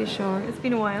see you, Kishore. It's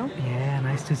been a while. Yeah,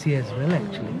 nice to see you as well,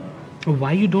 actually.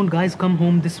 Why you don't guys come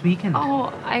home this weekend?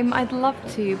 Oh, I'd love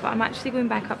to, but I'm actually going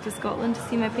back up to Scotland to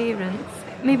see my parents.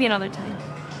 Maybe another time.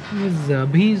 Is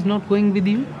Abhi's not going with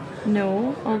you?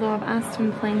 No, although I've asked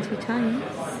him plenty times.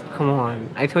 Come on,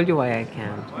 I told you why I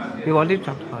can't. We've already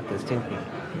talked about this, didn't we?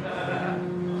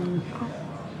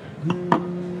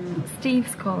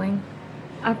 Steve's calling.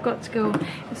 I've got to go.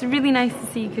 It's really nice to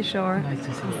see you, Kishore. Nice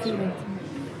to see you. See you later.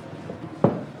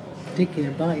 Take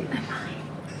care, bye.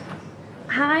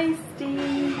 Hi,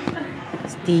 Steve.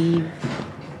 Steve.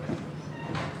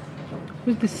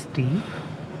 Who's this Steve?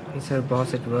 He's her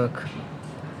boss at work.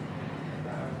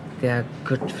 They are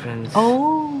good friends.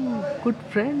 Oh, good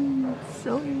friends.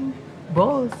 Oh,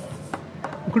 boss.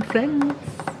 Good friends.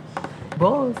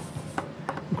 Boss.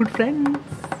 Good friends.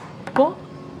 Boss.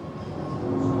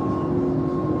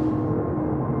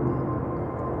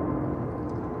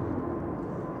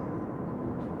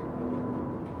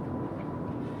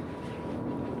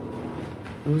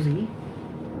 Rosie,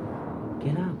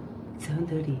 get up. It's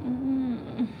 7:30.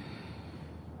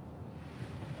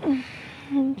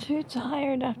 I'm too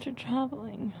tired after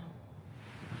traveling.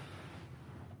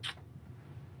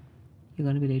 You're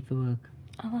gonna be late for work.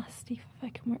 I'll ask Steve if I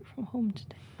can work from home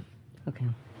today. Okay.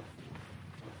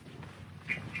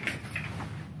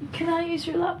 Can I use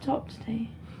your laptop today?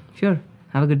 Sure.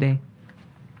 Have a good day.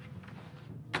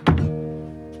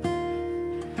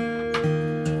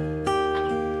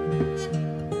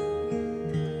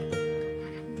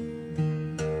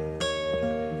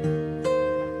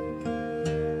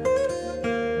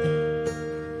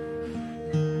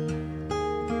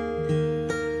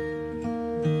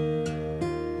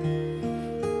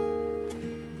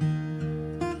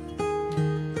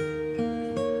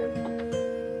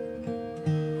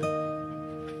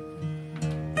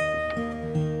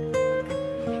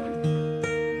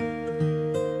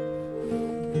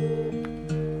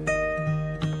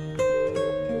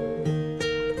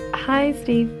 Hi,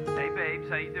 Steve. Hey babes,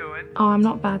 how you doing? Oh, I'm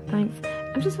not bad, thanks.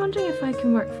 I'm just wondering if I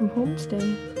can work from home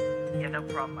today. Yeah, no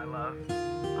problem, my love.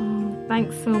 Oh,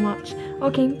 thanks so much.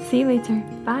 Okay, see you later.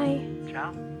 Bye.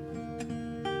 Ciao.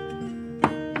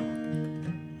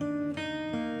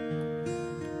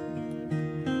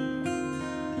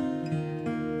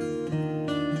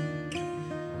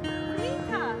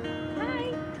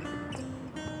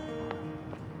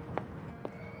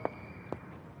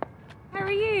 How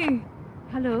are you?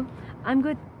 Hello, I'm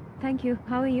good. Thank you.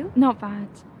 How are you? Not bad.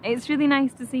 It's really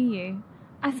nice to see you.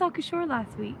 I saw Kishore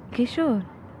last week. Kishore.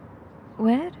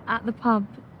 Where? At the pub.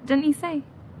 Didn't he say?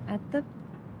 At the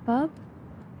pub?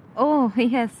 Oh,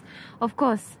 yes, of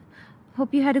course.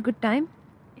 Hope you had a good time.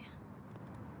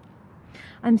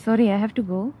 I'm sorry, I have to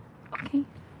go. Okay.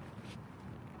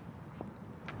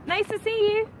 Nice to see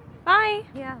you. Bye.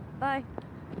 Yeah, bye.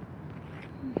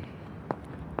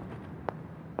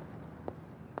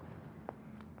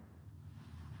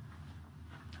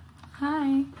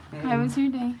 Hi. Hey. How was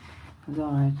your day? It's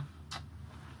alright.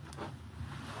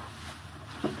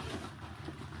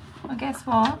 Well, guess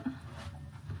what?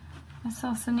 I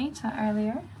saw Sunita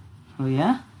earlier. Oh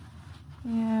yeah?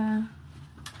 Yeah.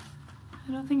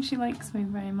 I don't think she likes me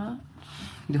very much.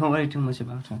 Don't worry too much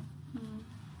about her.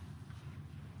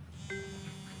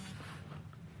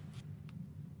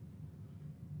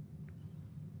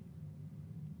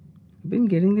 I've been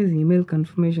getting these email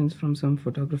confirmations from some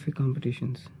photography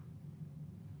competitions.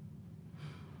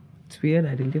 It's weird,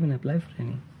 I didn't even apply for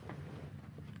any.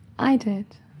 I did.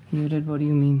 You did? What do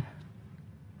you mean?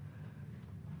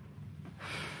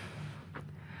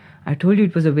 I told you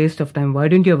it was a waste of time. Why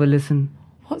didn't you ever listen?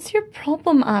 What's your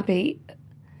problem, Abby?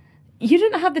 You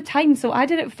didn't have the time, so I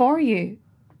did it for you.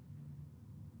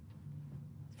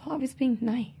 I thought I was being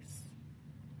nice.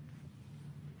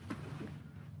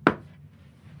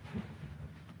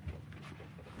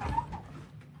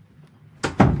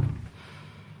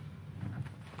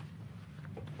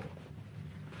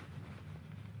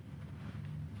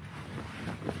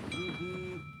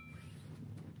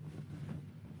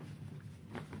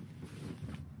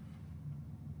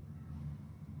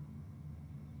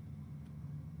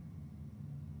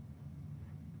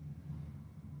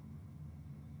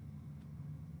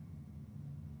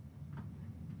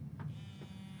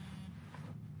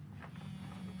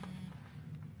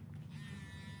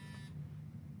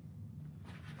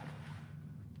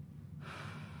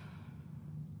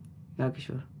 Yeah,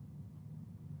 Kishore.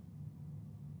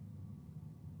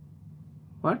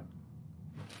 What?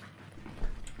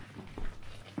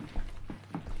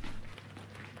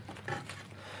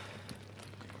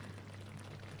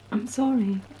 I'm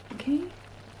sorry, okay?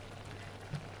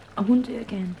 I won't do it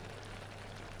again.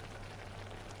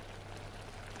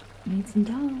 Need some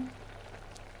towel.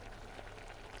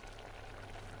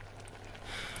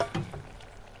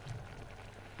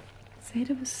 Said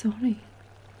I was sorry.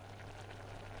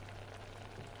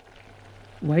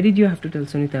 Why did you have to tell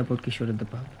Sunita about Kishore at the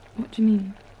pub? What do you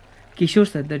mean? Kishore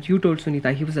said that you told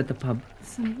Sunita he was at the pub.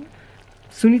 So?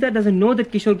 Sunita doesn't know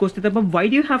that Kishore goes to the pub. Why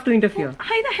do you have to interfere? Well,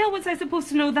 how the hell was I supposed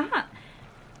to know that?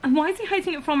 And why is he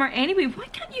hiding it from her anyway? Why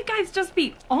can't you guys just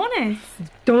be honest?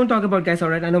 Don't talk about guys,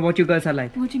 alright? I know what you girls are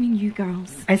like. What do you mean, you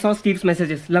girls? I saw Steve's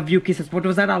messages. Love you, kisses. What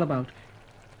was that all about?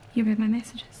 You read my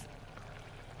messages.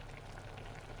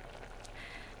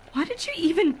 Why did you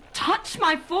even touch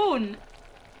my phone?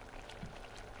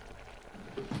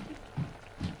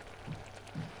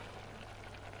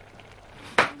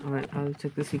 Alright, I'll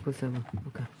check the SQL server.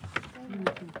 Okay.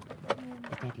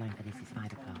 The deadline for this is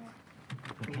 5 o'clock.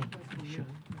 Okay, sure.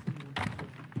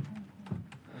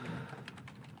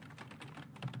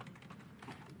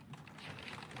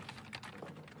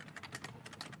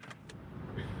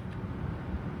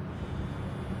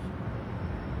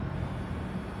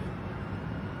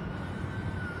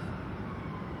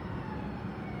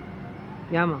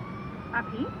 Yeah, ma.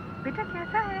 अभी बेटा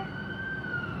कैसा है?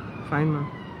 Fine, ma.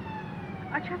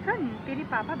 अच्छा सुन, तेरे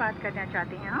पापा बात करना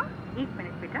चाहते हैं हाँ? 1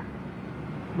 मिनट बेटा.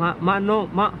 Ma, no,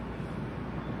 ma.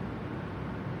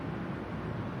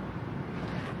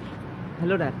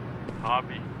 Hello, Dad. हाँ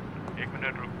भी 1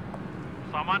 मिनट रुक.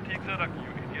 सामान ठीक से रख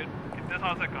यू इडियट. कितने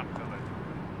साल से काम कर रहे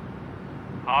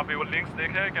हैं? हाँ भी वो लिंक्स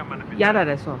देखे हैं क्या मैंने? Yeah,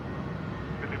 Dad, I saw.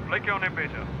 फिर रिप्लाई क्यों नहीं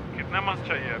भेजा? कितने मंथ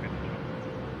चाहिए अभी तुझे?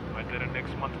 मैं तेरे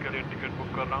नेक्स्ट मंथ के लिए टिकट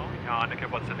बुक कर रहा हूँ. यहाँ आने के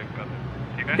बाद सेलेक्ट कर ले.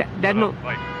 ठीक है? Dad, no.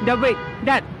 Bye. Dad, wait,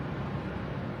 Dad.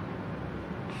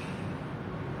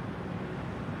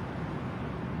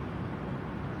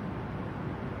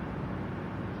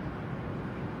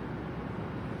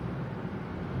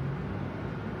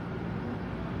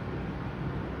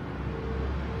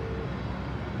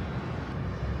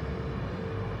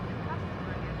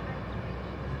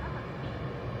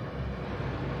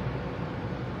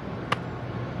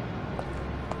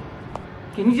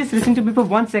 Can you just listen to me for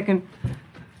 1 second?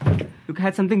 Look, I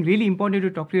had something really important to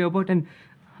talk to you about and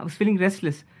I was feeling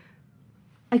restless.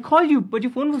 I called you, but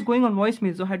your phone was going on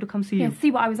voicemail, so I had to come see you. Yeah,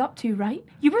 see what I was up to, right?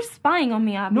 You were spying on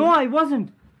me, Abby. No, I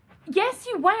wasn't. Yes,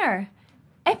 you were.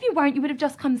 If you weren't, you would have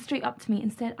just come straight up to me.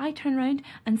 Instead, I turn around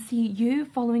and see you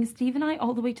following Steve and I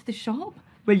all the way to the shop.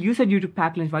 Well, you said you took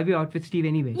pack lunch. Why were you out with Steve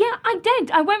anyway? Yeah, I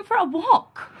did. I went for a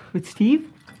walk. With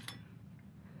Steve?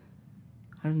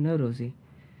 I don't know, Rosie.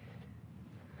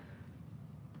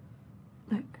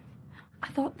 Look, I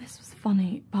thought this was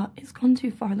funny, but it's gone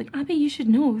too far. Like, Abby, you should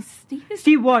know. Steve is...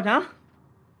 Steve what, huh?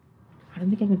 I don't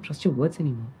think I can trust your words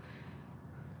anymore.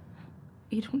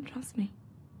 You don't trust me.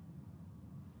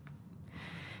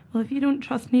 Well, if you don't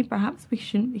trust me, perhaps we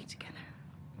shouldn't be together.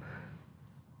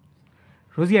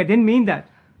 Rosie, I didn't mean that.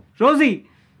 Rosie!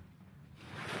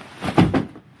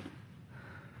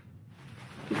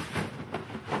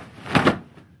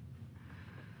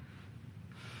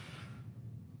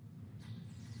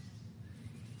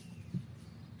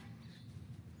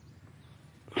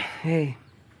 Hey,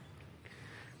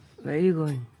 where are you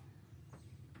going?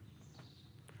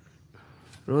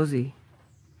 Rosie,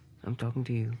 I'm talking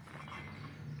to you.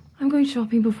 I'm going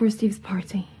shopping before Steve's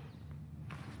party.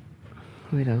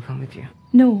 Wait, I'll come with you.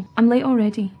 No, I'm late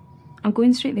already. I'm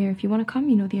going straight there. If you want to come,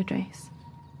 you know the address.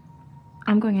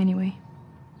 I'm going anyway.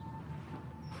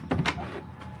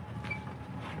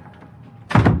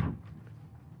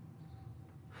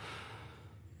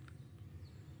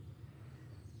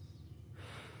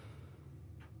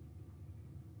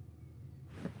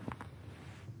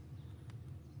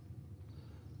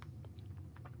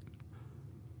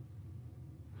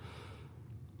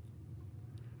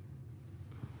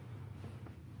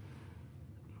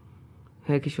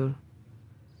 Hey, Kishore.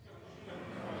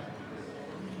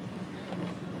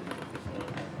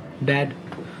 Dad.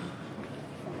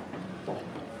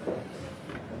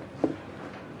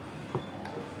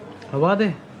 How are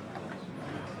they?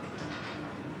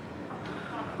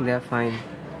 They're fine.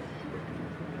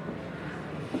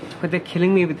 But they're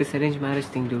killing me with this arranged marriage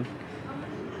thing, dude.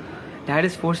 Dad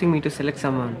is forcing me to select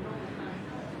someone.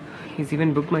 He's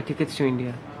even booked my tickets to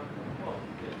India.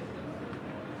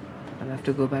 I'll have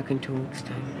to go back in 2 weeks'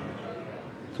 time.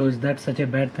 So is that such a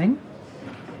bad thing?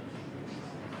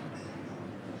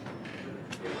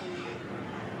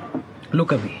 Look,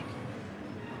 Abhi.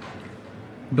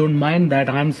 Don't mind that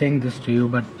I'm saying this to you,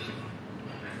 but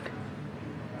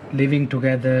living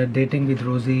together, dating with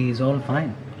Rosie is all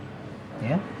fine.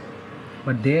 Yeah?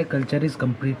 But their culture is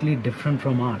completely different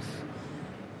from ours.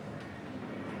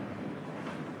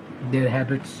 Their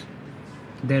habits,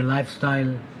 their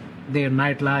lifestyle, their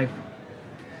nightlife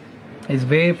is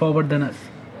way forward than us.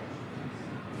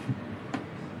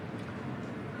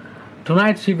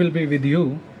 Tonight she will be with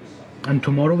you and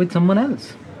tomorrow with someone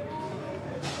else.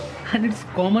 And it's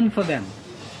common for them.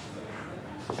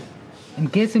 In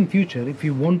case in future, if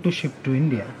you want to shift to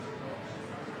India,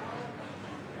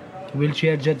 will she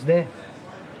adjudge there?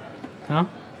 Huh?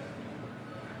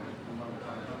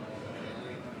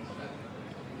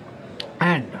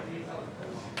 And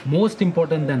most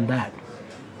important than that,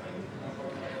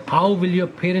 how will your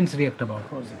parents react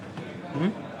about Rosie?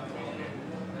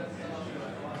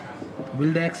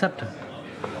 Will they accept her?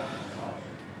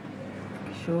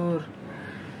 Sure.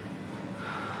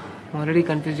 I'm already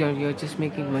confused. You're just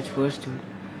making it much worse, dude.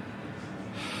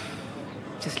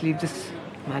 Just leave this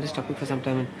marriage topic for some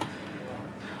time and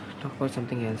talk about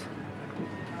something else.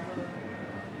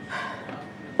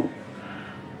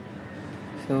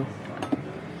 So,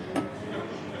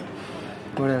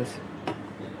 what else?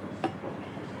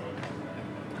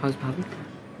 How's Bhabhi?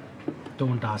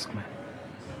 Don't ask, man.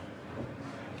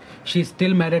 She's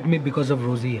still mad at me because of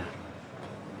Rosie.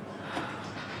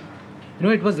 You know,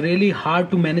 it was really hard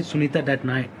to manage Sunita that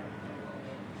night.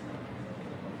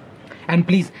 And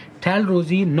please, tell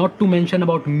Rosie not to mention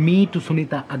about me to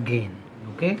Sunita again.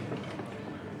 Okay?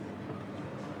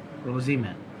 Rosie,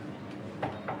 man.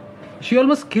 She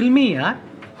almost killed me, yaar.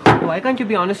 Why can't you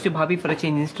be honest to Bhabhi for a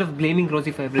change instead of blaming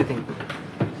Rosie for everything?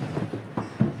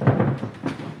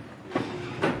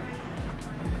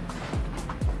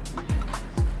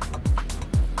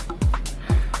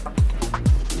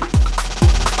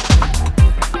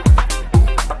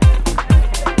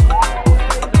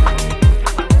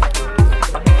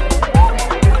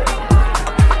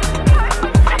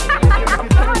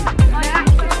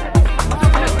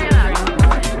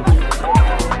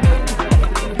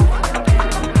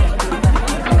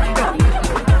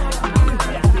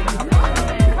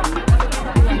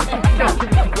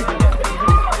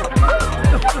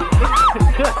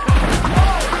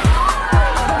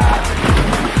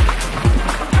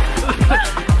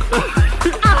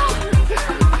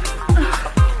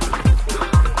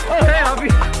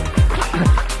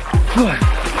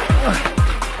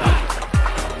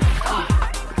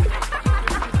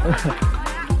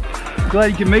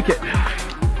 Glad you can make it.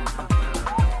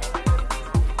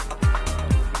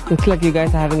 Looks like you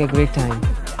guys are having a great time.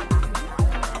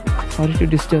 Sorry to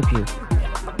disturb you.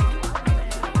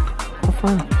 Have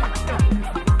fun.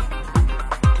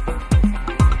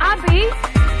 Abby!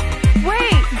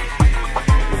 Wait!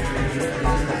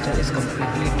 That is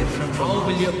completely different from how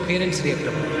will your parents react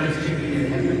about it?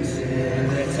 Will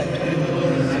they accept her?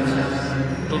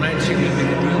 Tonight she will be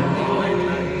with you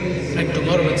and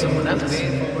tomorrow with someone else.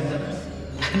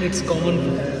 And it's common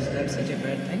for them. Is that such a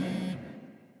bad thing?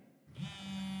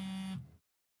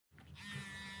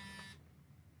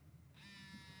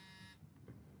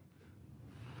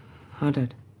 हाँ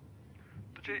dad.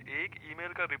 तुझे एक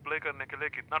email का reply करने के लिए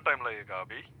कितना time लगेगा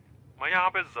अभी? मैं यहाँ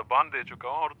पे ज़बान दे चुका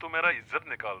हूँ और तू मेरा इज्जत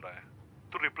निकाल रहा है.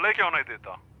 तू रिप्लाई क्यों नहीं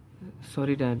देता?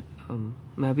 सॉरी डैड,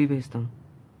 मैं अभी भेजता हूँ.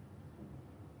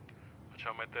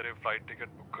 अच्छा, मैं तेरे फ्लाइट टिकट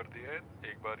बुक कर दी है.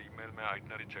 एक बार ईमेल में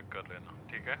आइटनरी चेक कर लेना,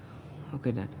 ठीक है?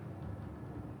 Okay dad.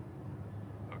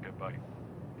 Okay, bye.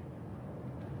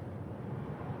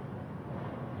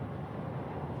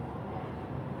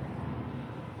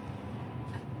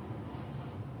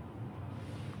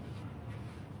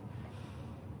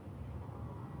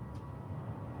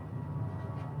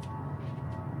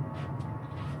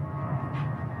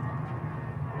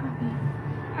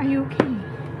 Are you okay?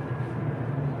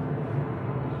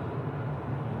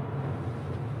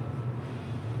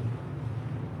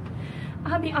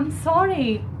 Abby, I'm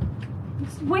sorry.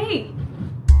 Just wait.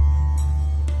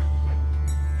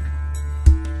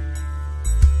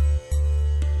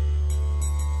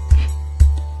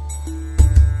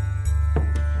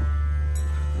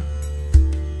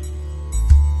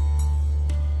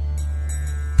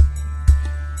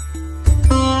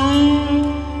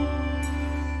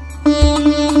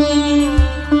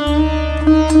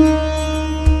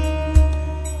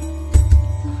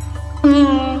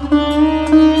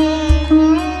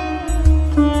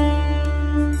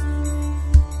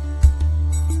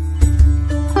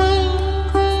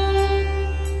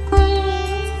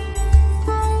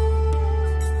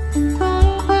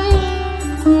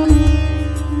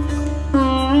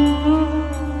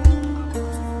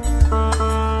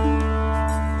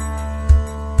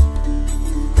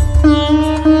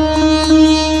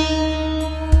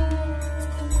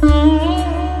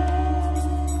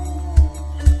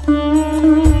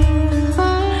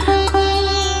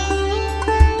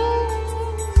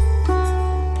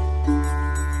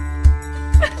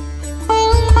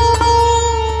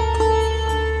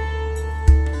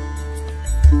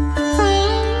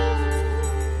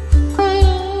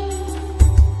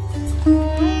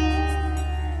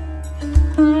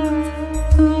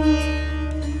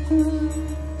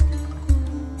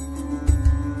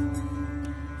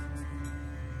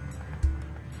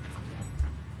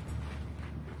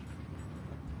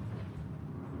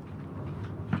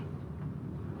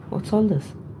 What's all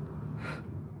this?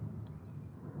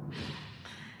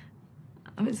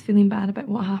 I was feeling bad about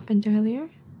what happened earlier.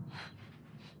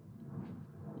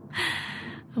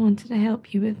 I wanted to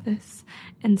help you with this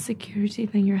insecurity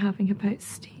thing you're having about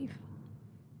Steve.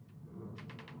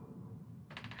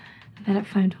 And then I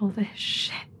found all this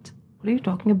shit. What are you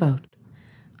talking about?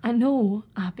 I know,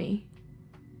 Abby.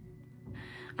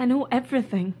 I know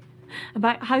everything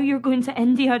about how you're going to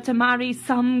India to marry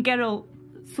some girl.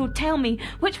 So tell me,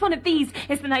 which one of these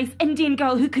is the nice Indian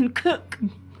girl who can cook?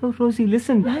 Oh, Rosie,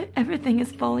 listen. Now everything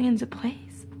is falling into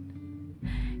place.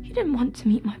 You didn't want to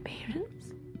meet my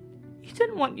parents. You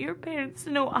didn't want your parents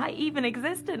to know I even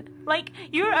existed. Like,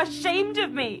 you're ashamed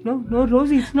of me. No,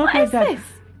 Rosie, it's not like that. What is this?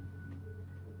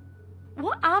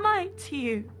 What am I to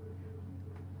you?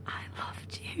 I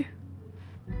loved you.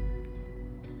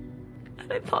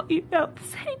 And I thought you felt the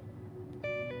same.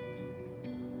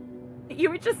 You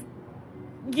were just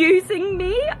using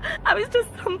me. I was just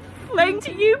some fling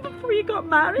to you before you got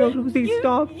married. No, Rosie, you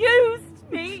stop.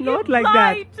 Used me. It's not you like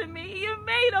lied that. to me. You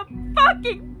made a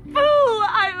fucking fool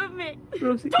out of me.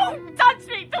 Rosie. Don't touch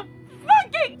me. Don't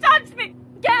fucking touch me.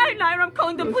 Get out now or I'm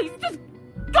calling the police. Just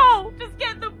go. Just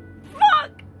get the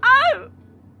fuck out.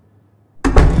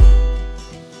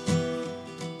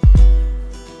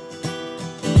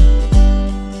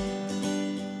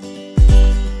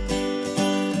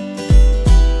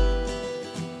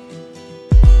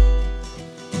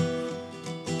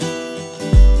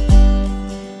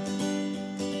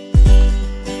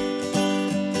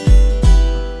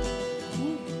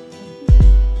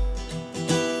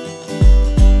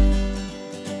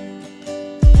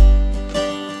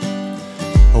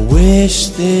 Wish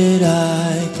that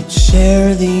I could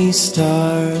share these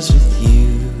stars with you.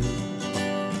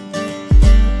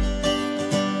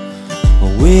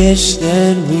 I wish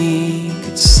that we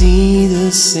could see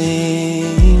the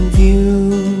same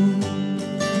view.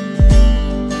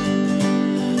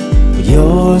 But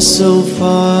you're so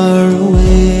far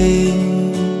away.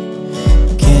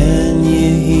 Can you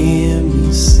hear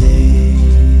me say?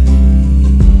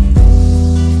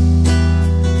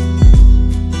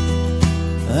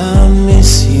 I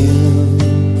miss you.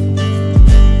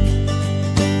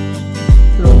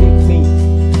 Rosie, it's me.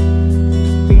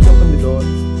 Please open the door.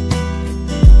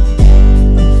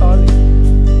 I'm sorry.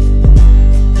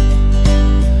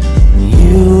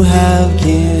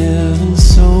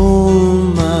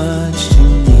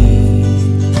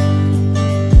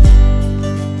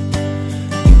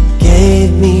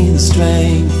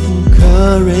 strength and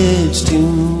courage to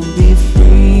be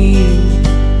free.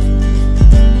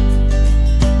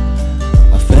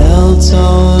 I felt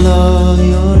all of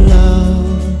your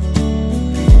love.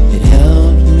 It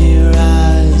helped me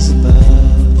rise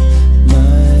above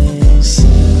myself.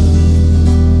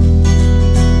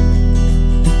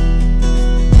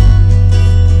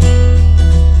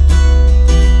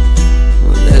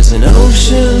 There's an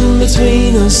ocean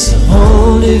between us, a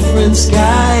whole different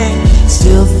sky.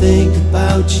 Still think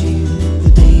about you, the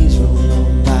days roll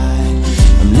on by.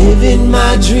 I'm living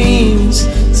my dreams,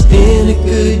 it's been a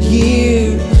good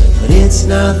year, but it's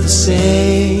not the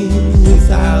same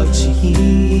without you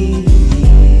here.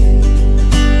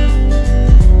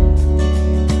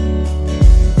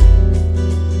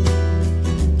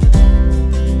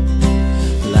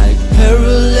 Like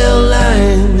parallel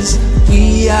lines,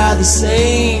 we are the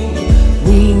same,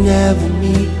 we never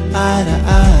meet eye to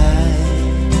eye.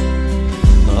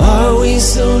 Are we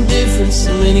so different,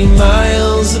 so many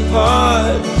miles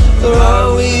apart? Or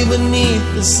are we beneath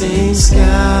the same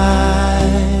sky?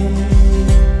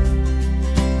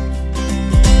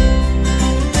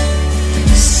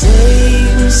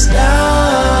 Same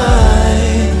sky,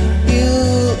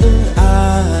 you and I.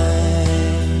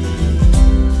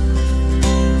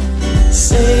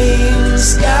 Same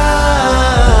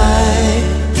sky,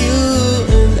 you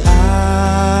and I.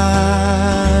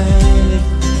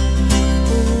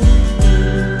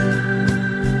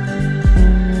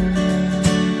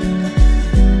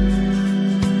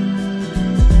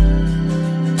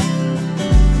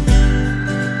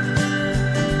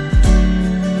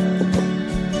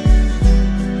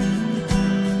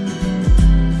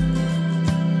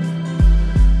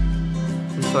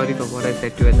 I'm sorry for what I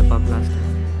said to you at the pub last time.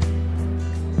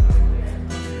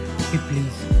 Hey,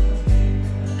 please.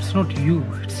 It's not you.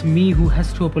 It's me who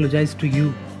has to apologize to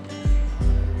you.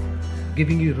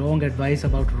 Giving you wrong advice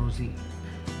about Rosie.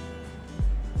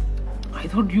 I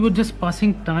thought you were just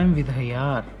passing time with her,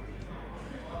 yaar.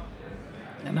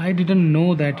 And I didn't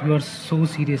know that you are so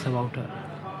serious about her.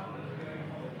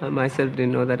 I myself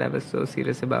didn't know that I was so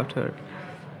serious about her.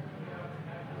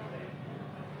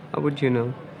 How would you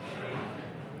know?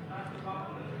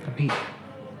 Abhi,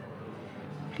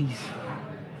 please.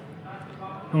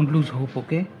 Don't lose hope,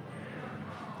 okay?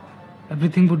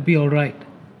 Everything would be alright.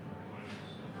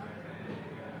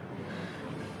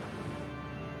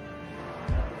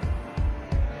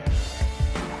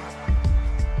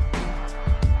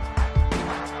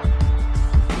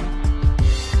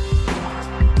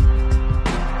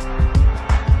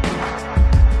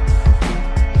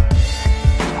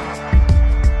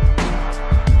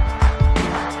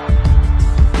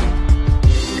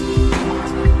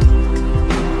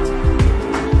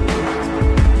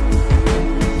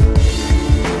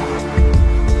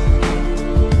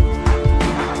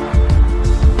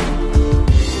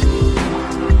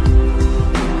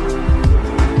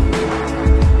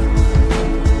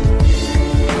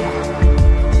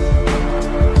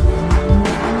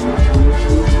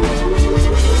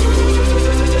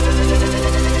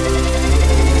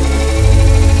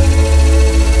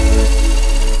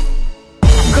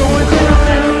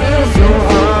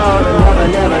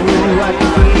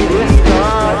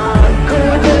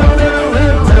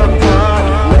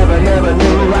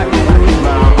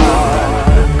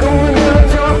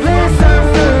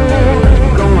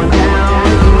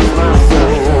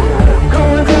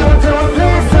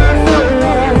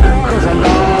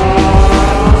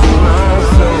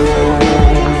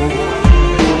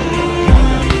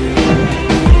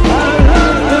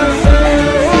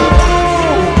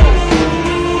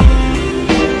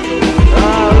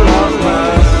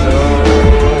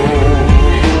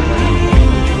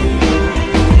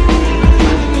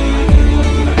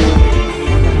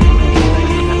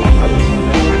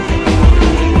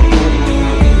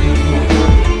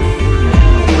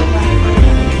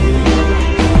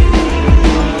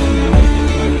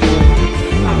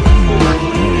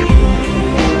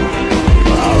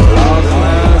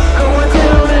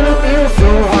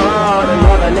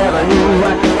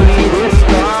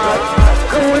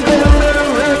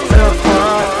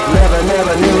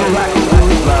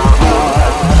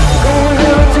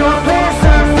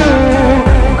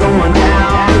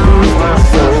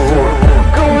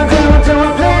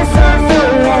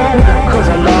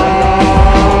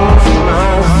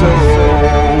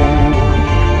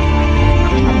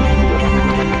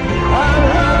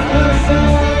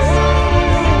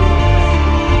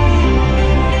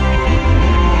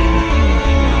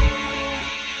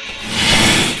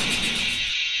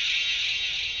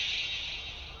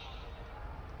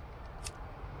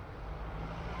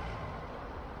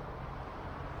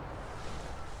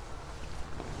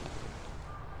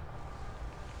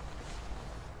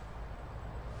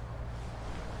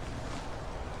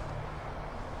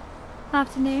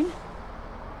 Afternoon.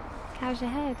 How's your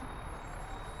head?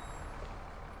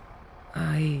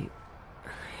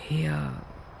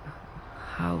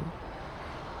 How?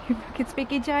 You fucking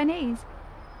speaking Chinese?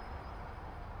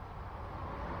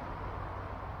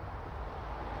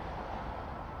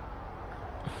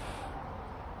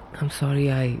 I'm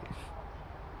sorry, I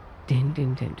didn't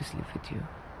intend to sleep with you.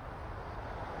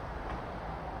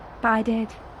 But I did.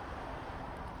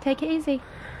 Take it easy.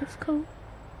 It's cool.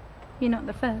 You're not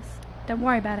the first. Don't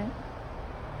worry about it.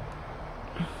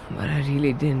 But I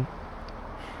really didn't.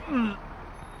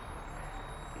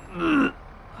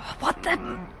 What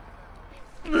the?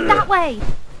 That way!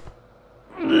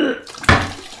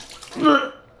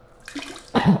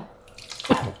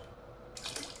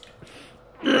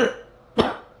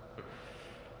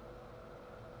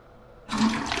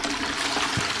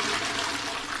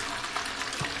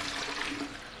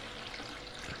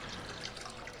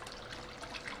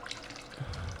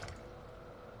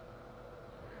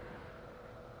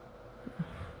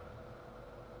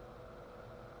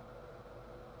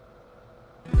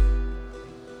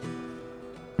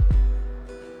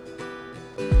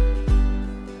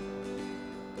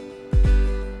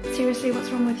 Seriously, what's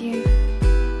wrong with you?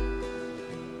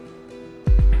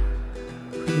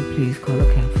 Could you please call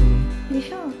a cab for me? Are you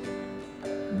sure?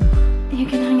 You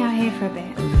can hang out here for a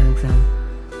bit. Oh, thanks,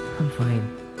 I'm fine.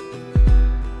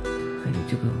 I need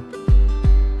to go.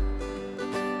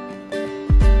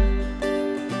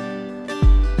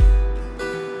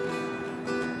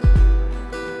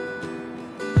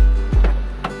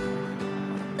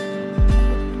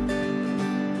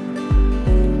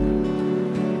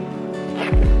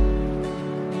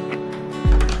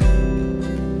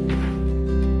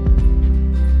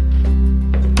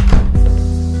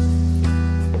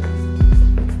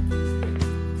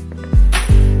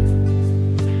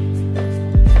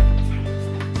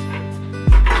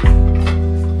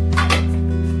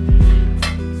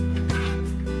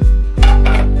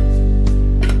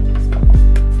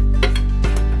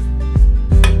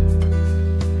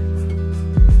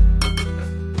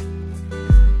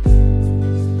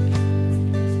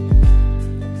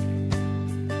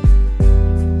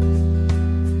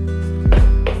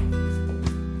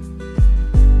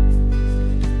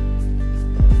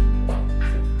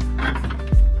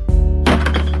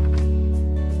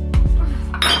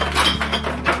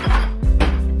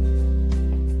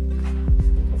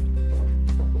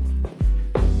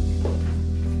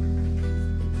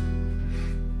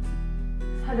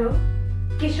 Hello?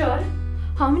 Kishore?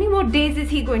 How many more days is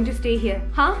he going to stay here?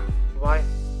 Huh? Why?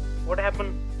 What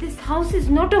happened? This house is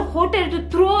not a hotel to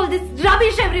throw all this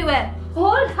rubbish everywhere.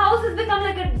 Whole house has become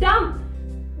like a dump.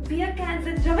 Beer cans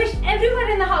and rubbish everywhere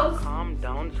in the house. Calm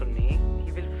down, Sunni.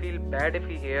 He will feel bad if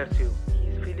he hears you.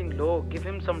 He's feeling low. Give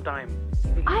him some time.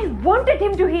 I wanted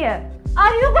him to hear.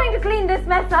 Are you going to clean this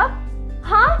mess up?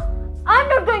 Huh? I'm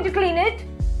not going to clean it.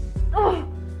 Oh,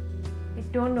 I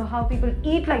don't know how people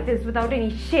eat like this without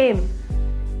any shame.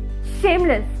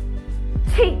 Shameless.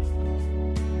 Chee.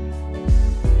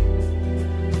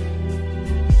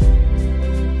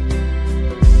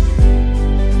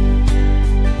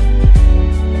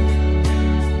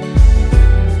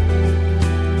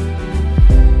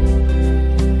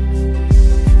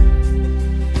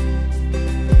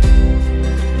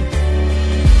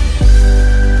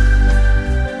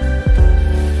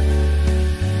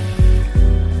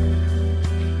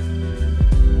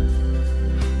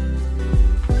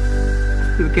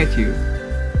 Look at you.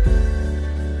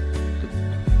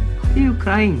 Why are you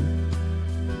crying?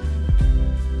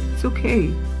 It's okay.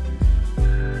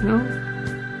 No?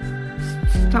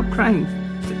 Stop crying.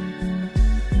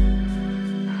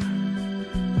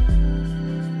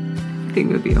 Everything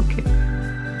will be okay.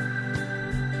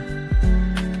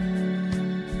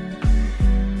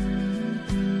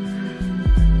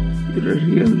 You're a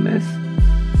real mess.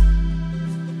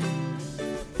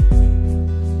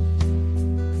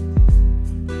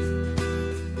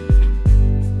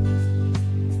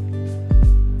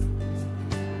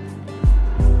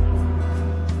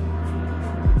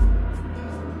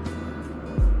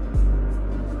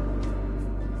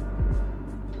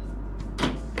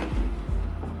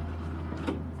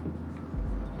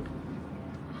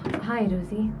 Hi,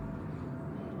 Rosie.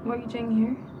 What are you doing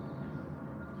here?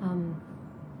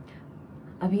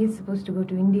 Abhi is supposed to go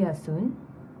to India soon.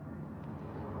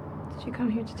 Did you come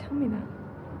here to tell me that?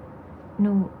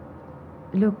 No,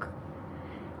 look.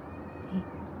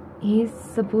 He is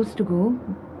supposed to go,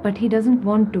 but he doesn't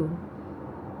want to.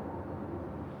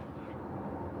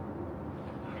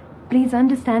 Please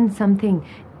understand something.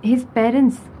 His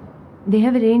parents, they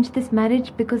have arranged this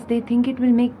marriage because they think it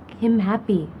will make him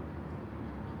happy.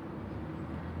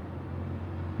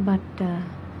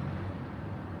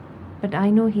 But I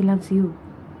know he loves you.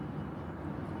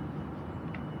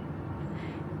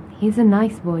 He's a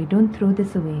nice boy. Don't throw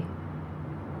this away.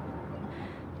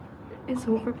 It's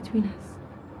over between us.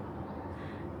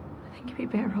 I think you'd be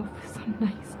better off with some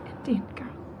nice Indian girl.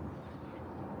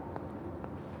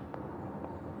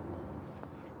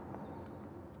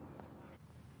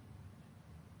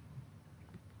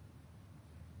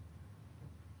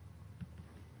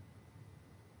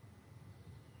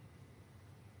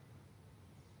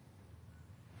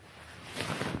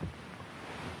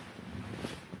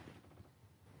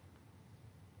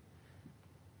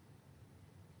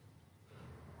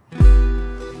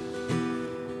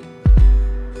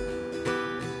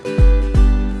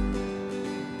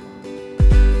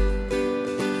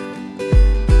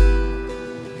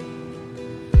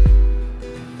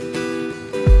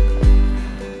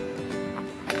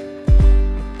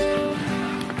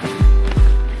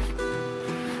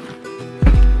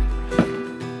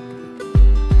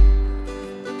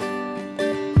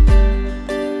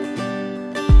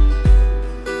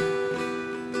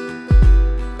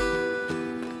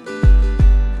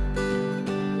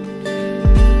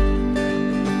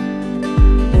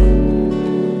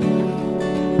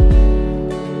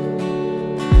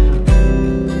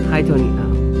 Hi Tony,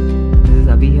 this is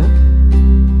Abhi here.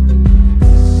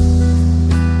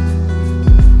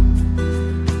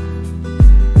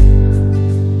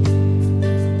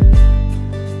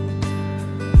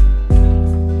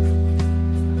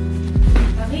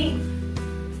 Abhi,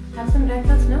 have some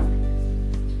breakfast now?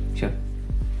 Sure.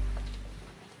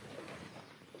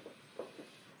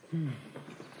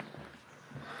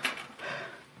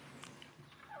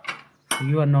 So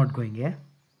you are not going, yeah?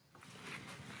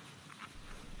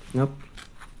 Nope.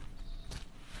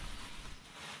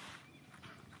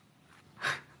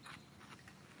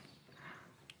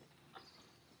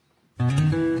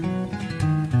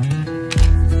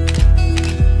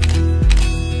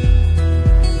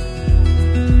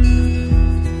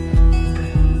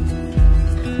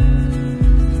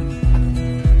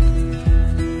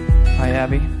 Hi,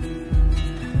 Abby.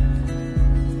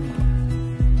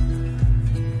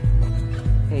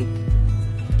 Hey.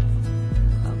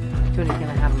 Tony, can I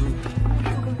have a minute?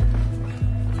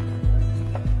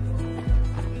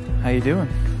 How you doing?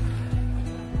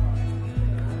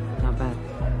 Not bad.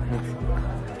 Thanks.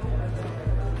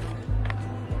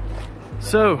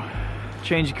 So,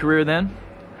 change your career then?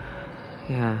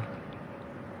 Yeah.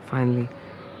 Finally.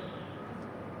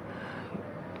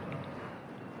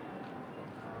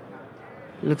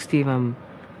 Look, Steve, I'm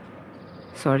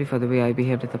sorry for the way I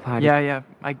behaved at the party. Yeah,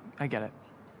 I get it.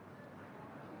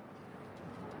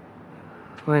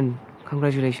 When?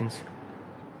 Congratulations.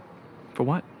 For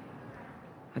what?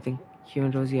 I think you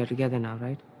and Rosie are together now,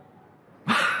 right?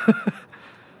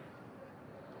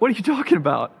 What are you talking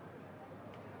about?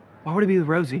 Why would it be with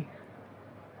Rosie?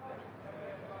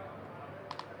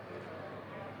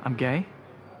 I'm gay?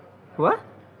 What?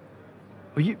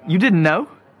 Well, you didn't know?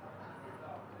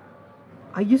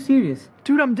 Are you serious?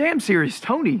 Dude, I'm damn serious,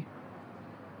 Tony.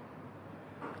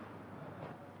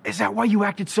 Is that why you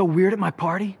acted so weird at my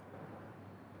party?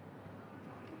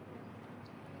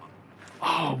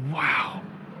 Oh, wow.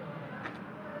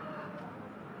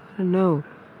 I don't know.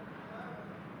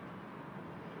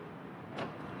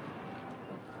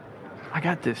 I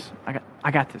got this. I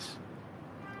got this.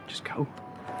 Just go.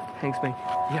 Thanks, mate.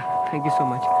 Yeah. Thank you so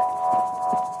much.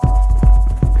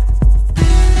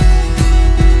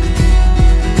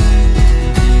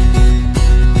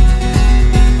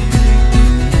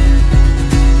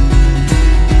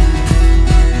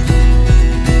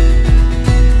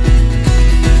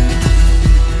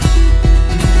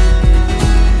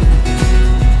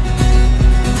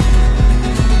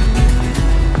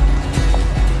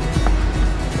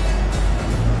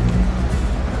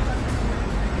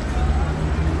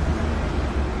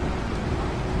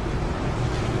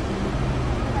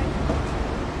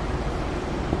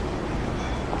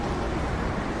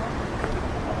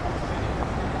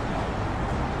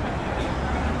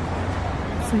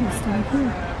 So you're still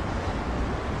here?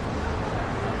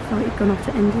 I thought you'd gone off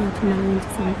to India to marry into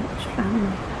some rich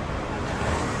family.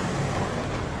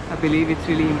 I believe it's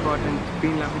really important to be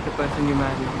in love with the person you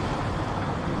marry.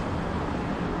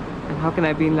 And how can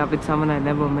I be in love with someone I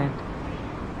never met?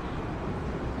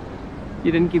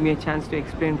 You didn't give me a chance to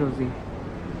explain, Rosie.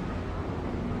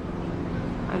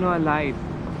 I know I lied.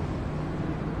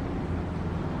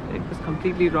 It was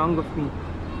completely wrong of me.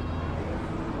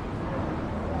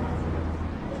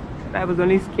 But I was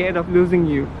only scared of losing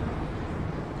you.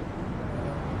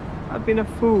 I've been a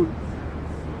fool.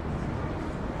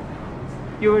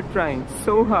 You were trying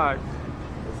so hard.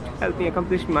 help me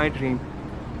accomplish my dream.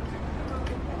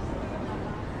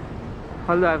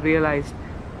 Although I've realized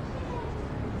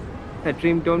that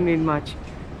dream don't mean much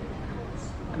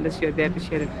unless you're there to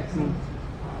share it with me.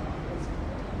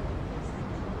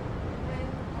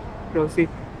 Rosie,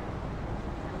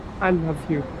 I love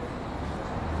you.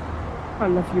 I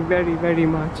love you very, very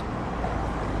much.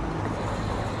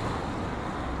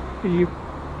 Will you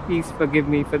please forgive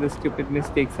me for the stupid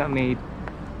mistakes I made?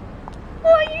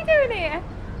 What are you doing here?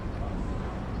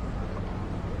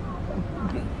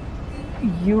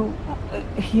 You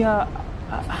here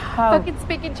how? Fucking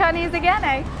speaking Chinese again,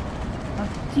 eh?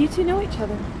 Do you two know each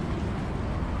other?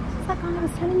 It's that guy I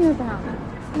was telling you about.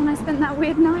 The one I spent that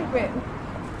weird night with.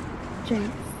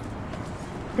 James,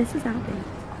 this is Abby.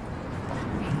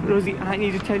 Rosie, I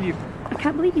need to tell you. I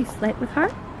can't believe you slept with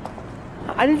her.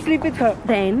 I didn't sleep with her.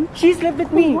 Then? She slept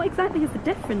with me. What exactly is the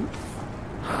difference?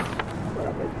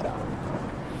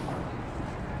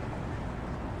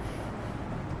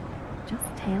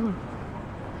 Just tell her.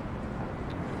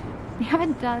 You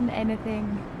haven't done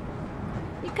anything.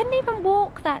 You couldn't even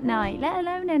walk that night, let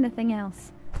alone anything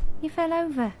else. You fell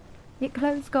over. Your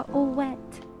clothes got all wet.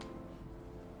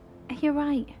 You're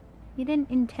right. You didn't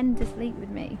intend to sleep with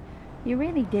me. You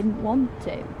really didn't want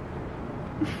to.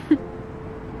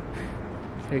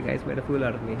 So you guys made a fool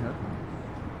out of me, huh?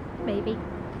 Maybe.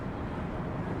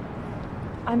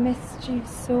 I missed you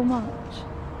so much.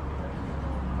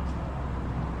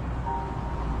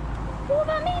 What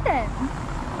about me then?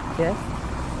 Yes?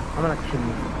 I'm gonna kill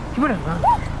you. You better run.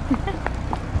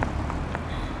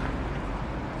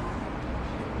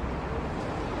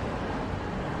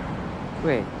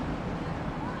 Wait.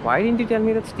 Why didn't you tell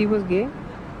me that Steve was gay?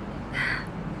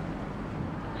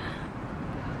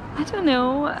 I don't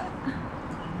know.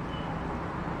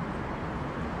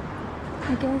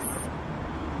 I guess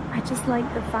I just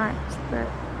like the fact that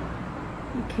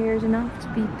you cared enough to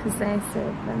be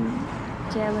possessive and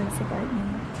jealous about me.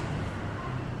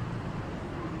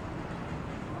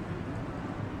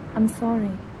 I'm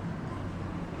sorry.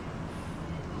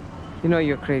 You know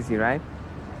you're crazy, right?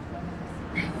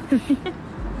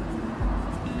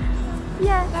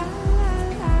 Yeah.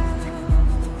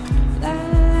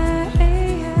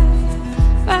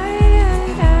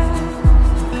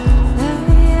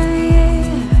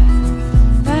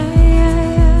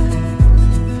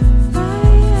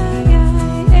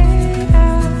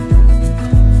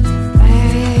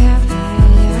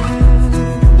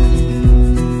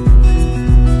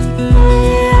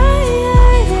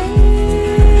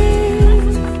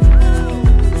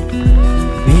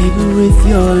 With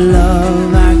your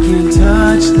love I can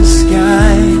touch the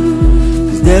sky,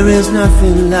 'cause there is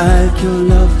nothing like your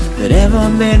love that ever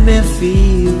made me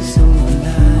feel so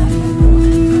alive.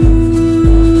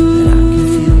 And I can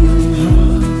feel your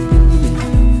heart beating,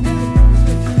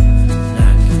 and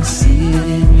I can see it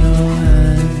in your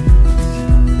eyes.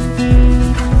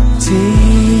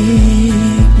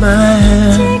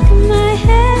 Take my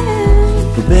hand,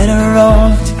 we're better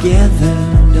off together,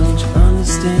 don't you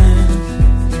understand?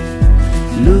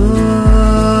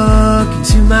 Look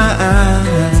into my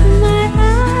eyes.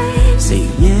 Say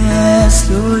yes,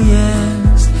 oh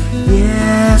yes,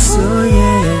 yes, oh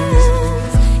yes,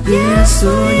 yes,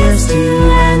 oh yes to you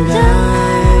and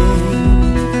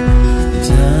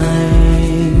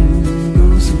Time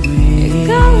goes away.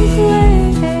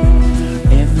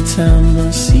 Every time I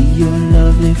see your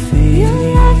lovely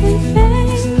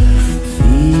face,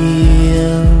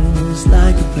 feels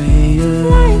like a prayer.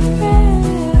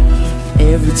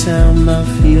 Every time I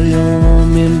feel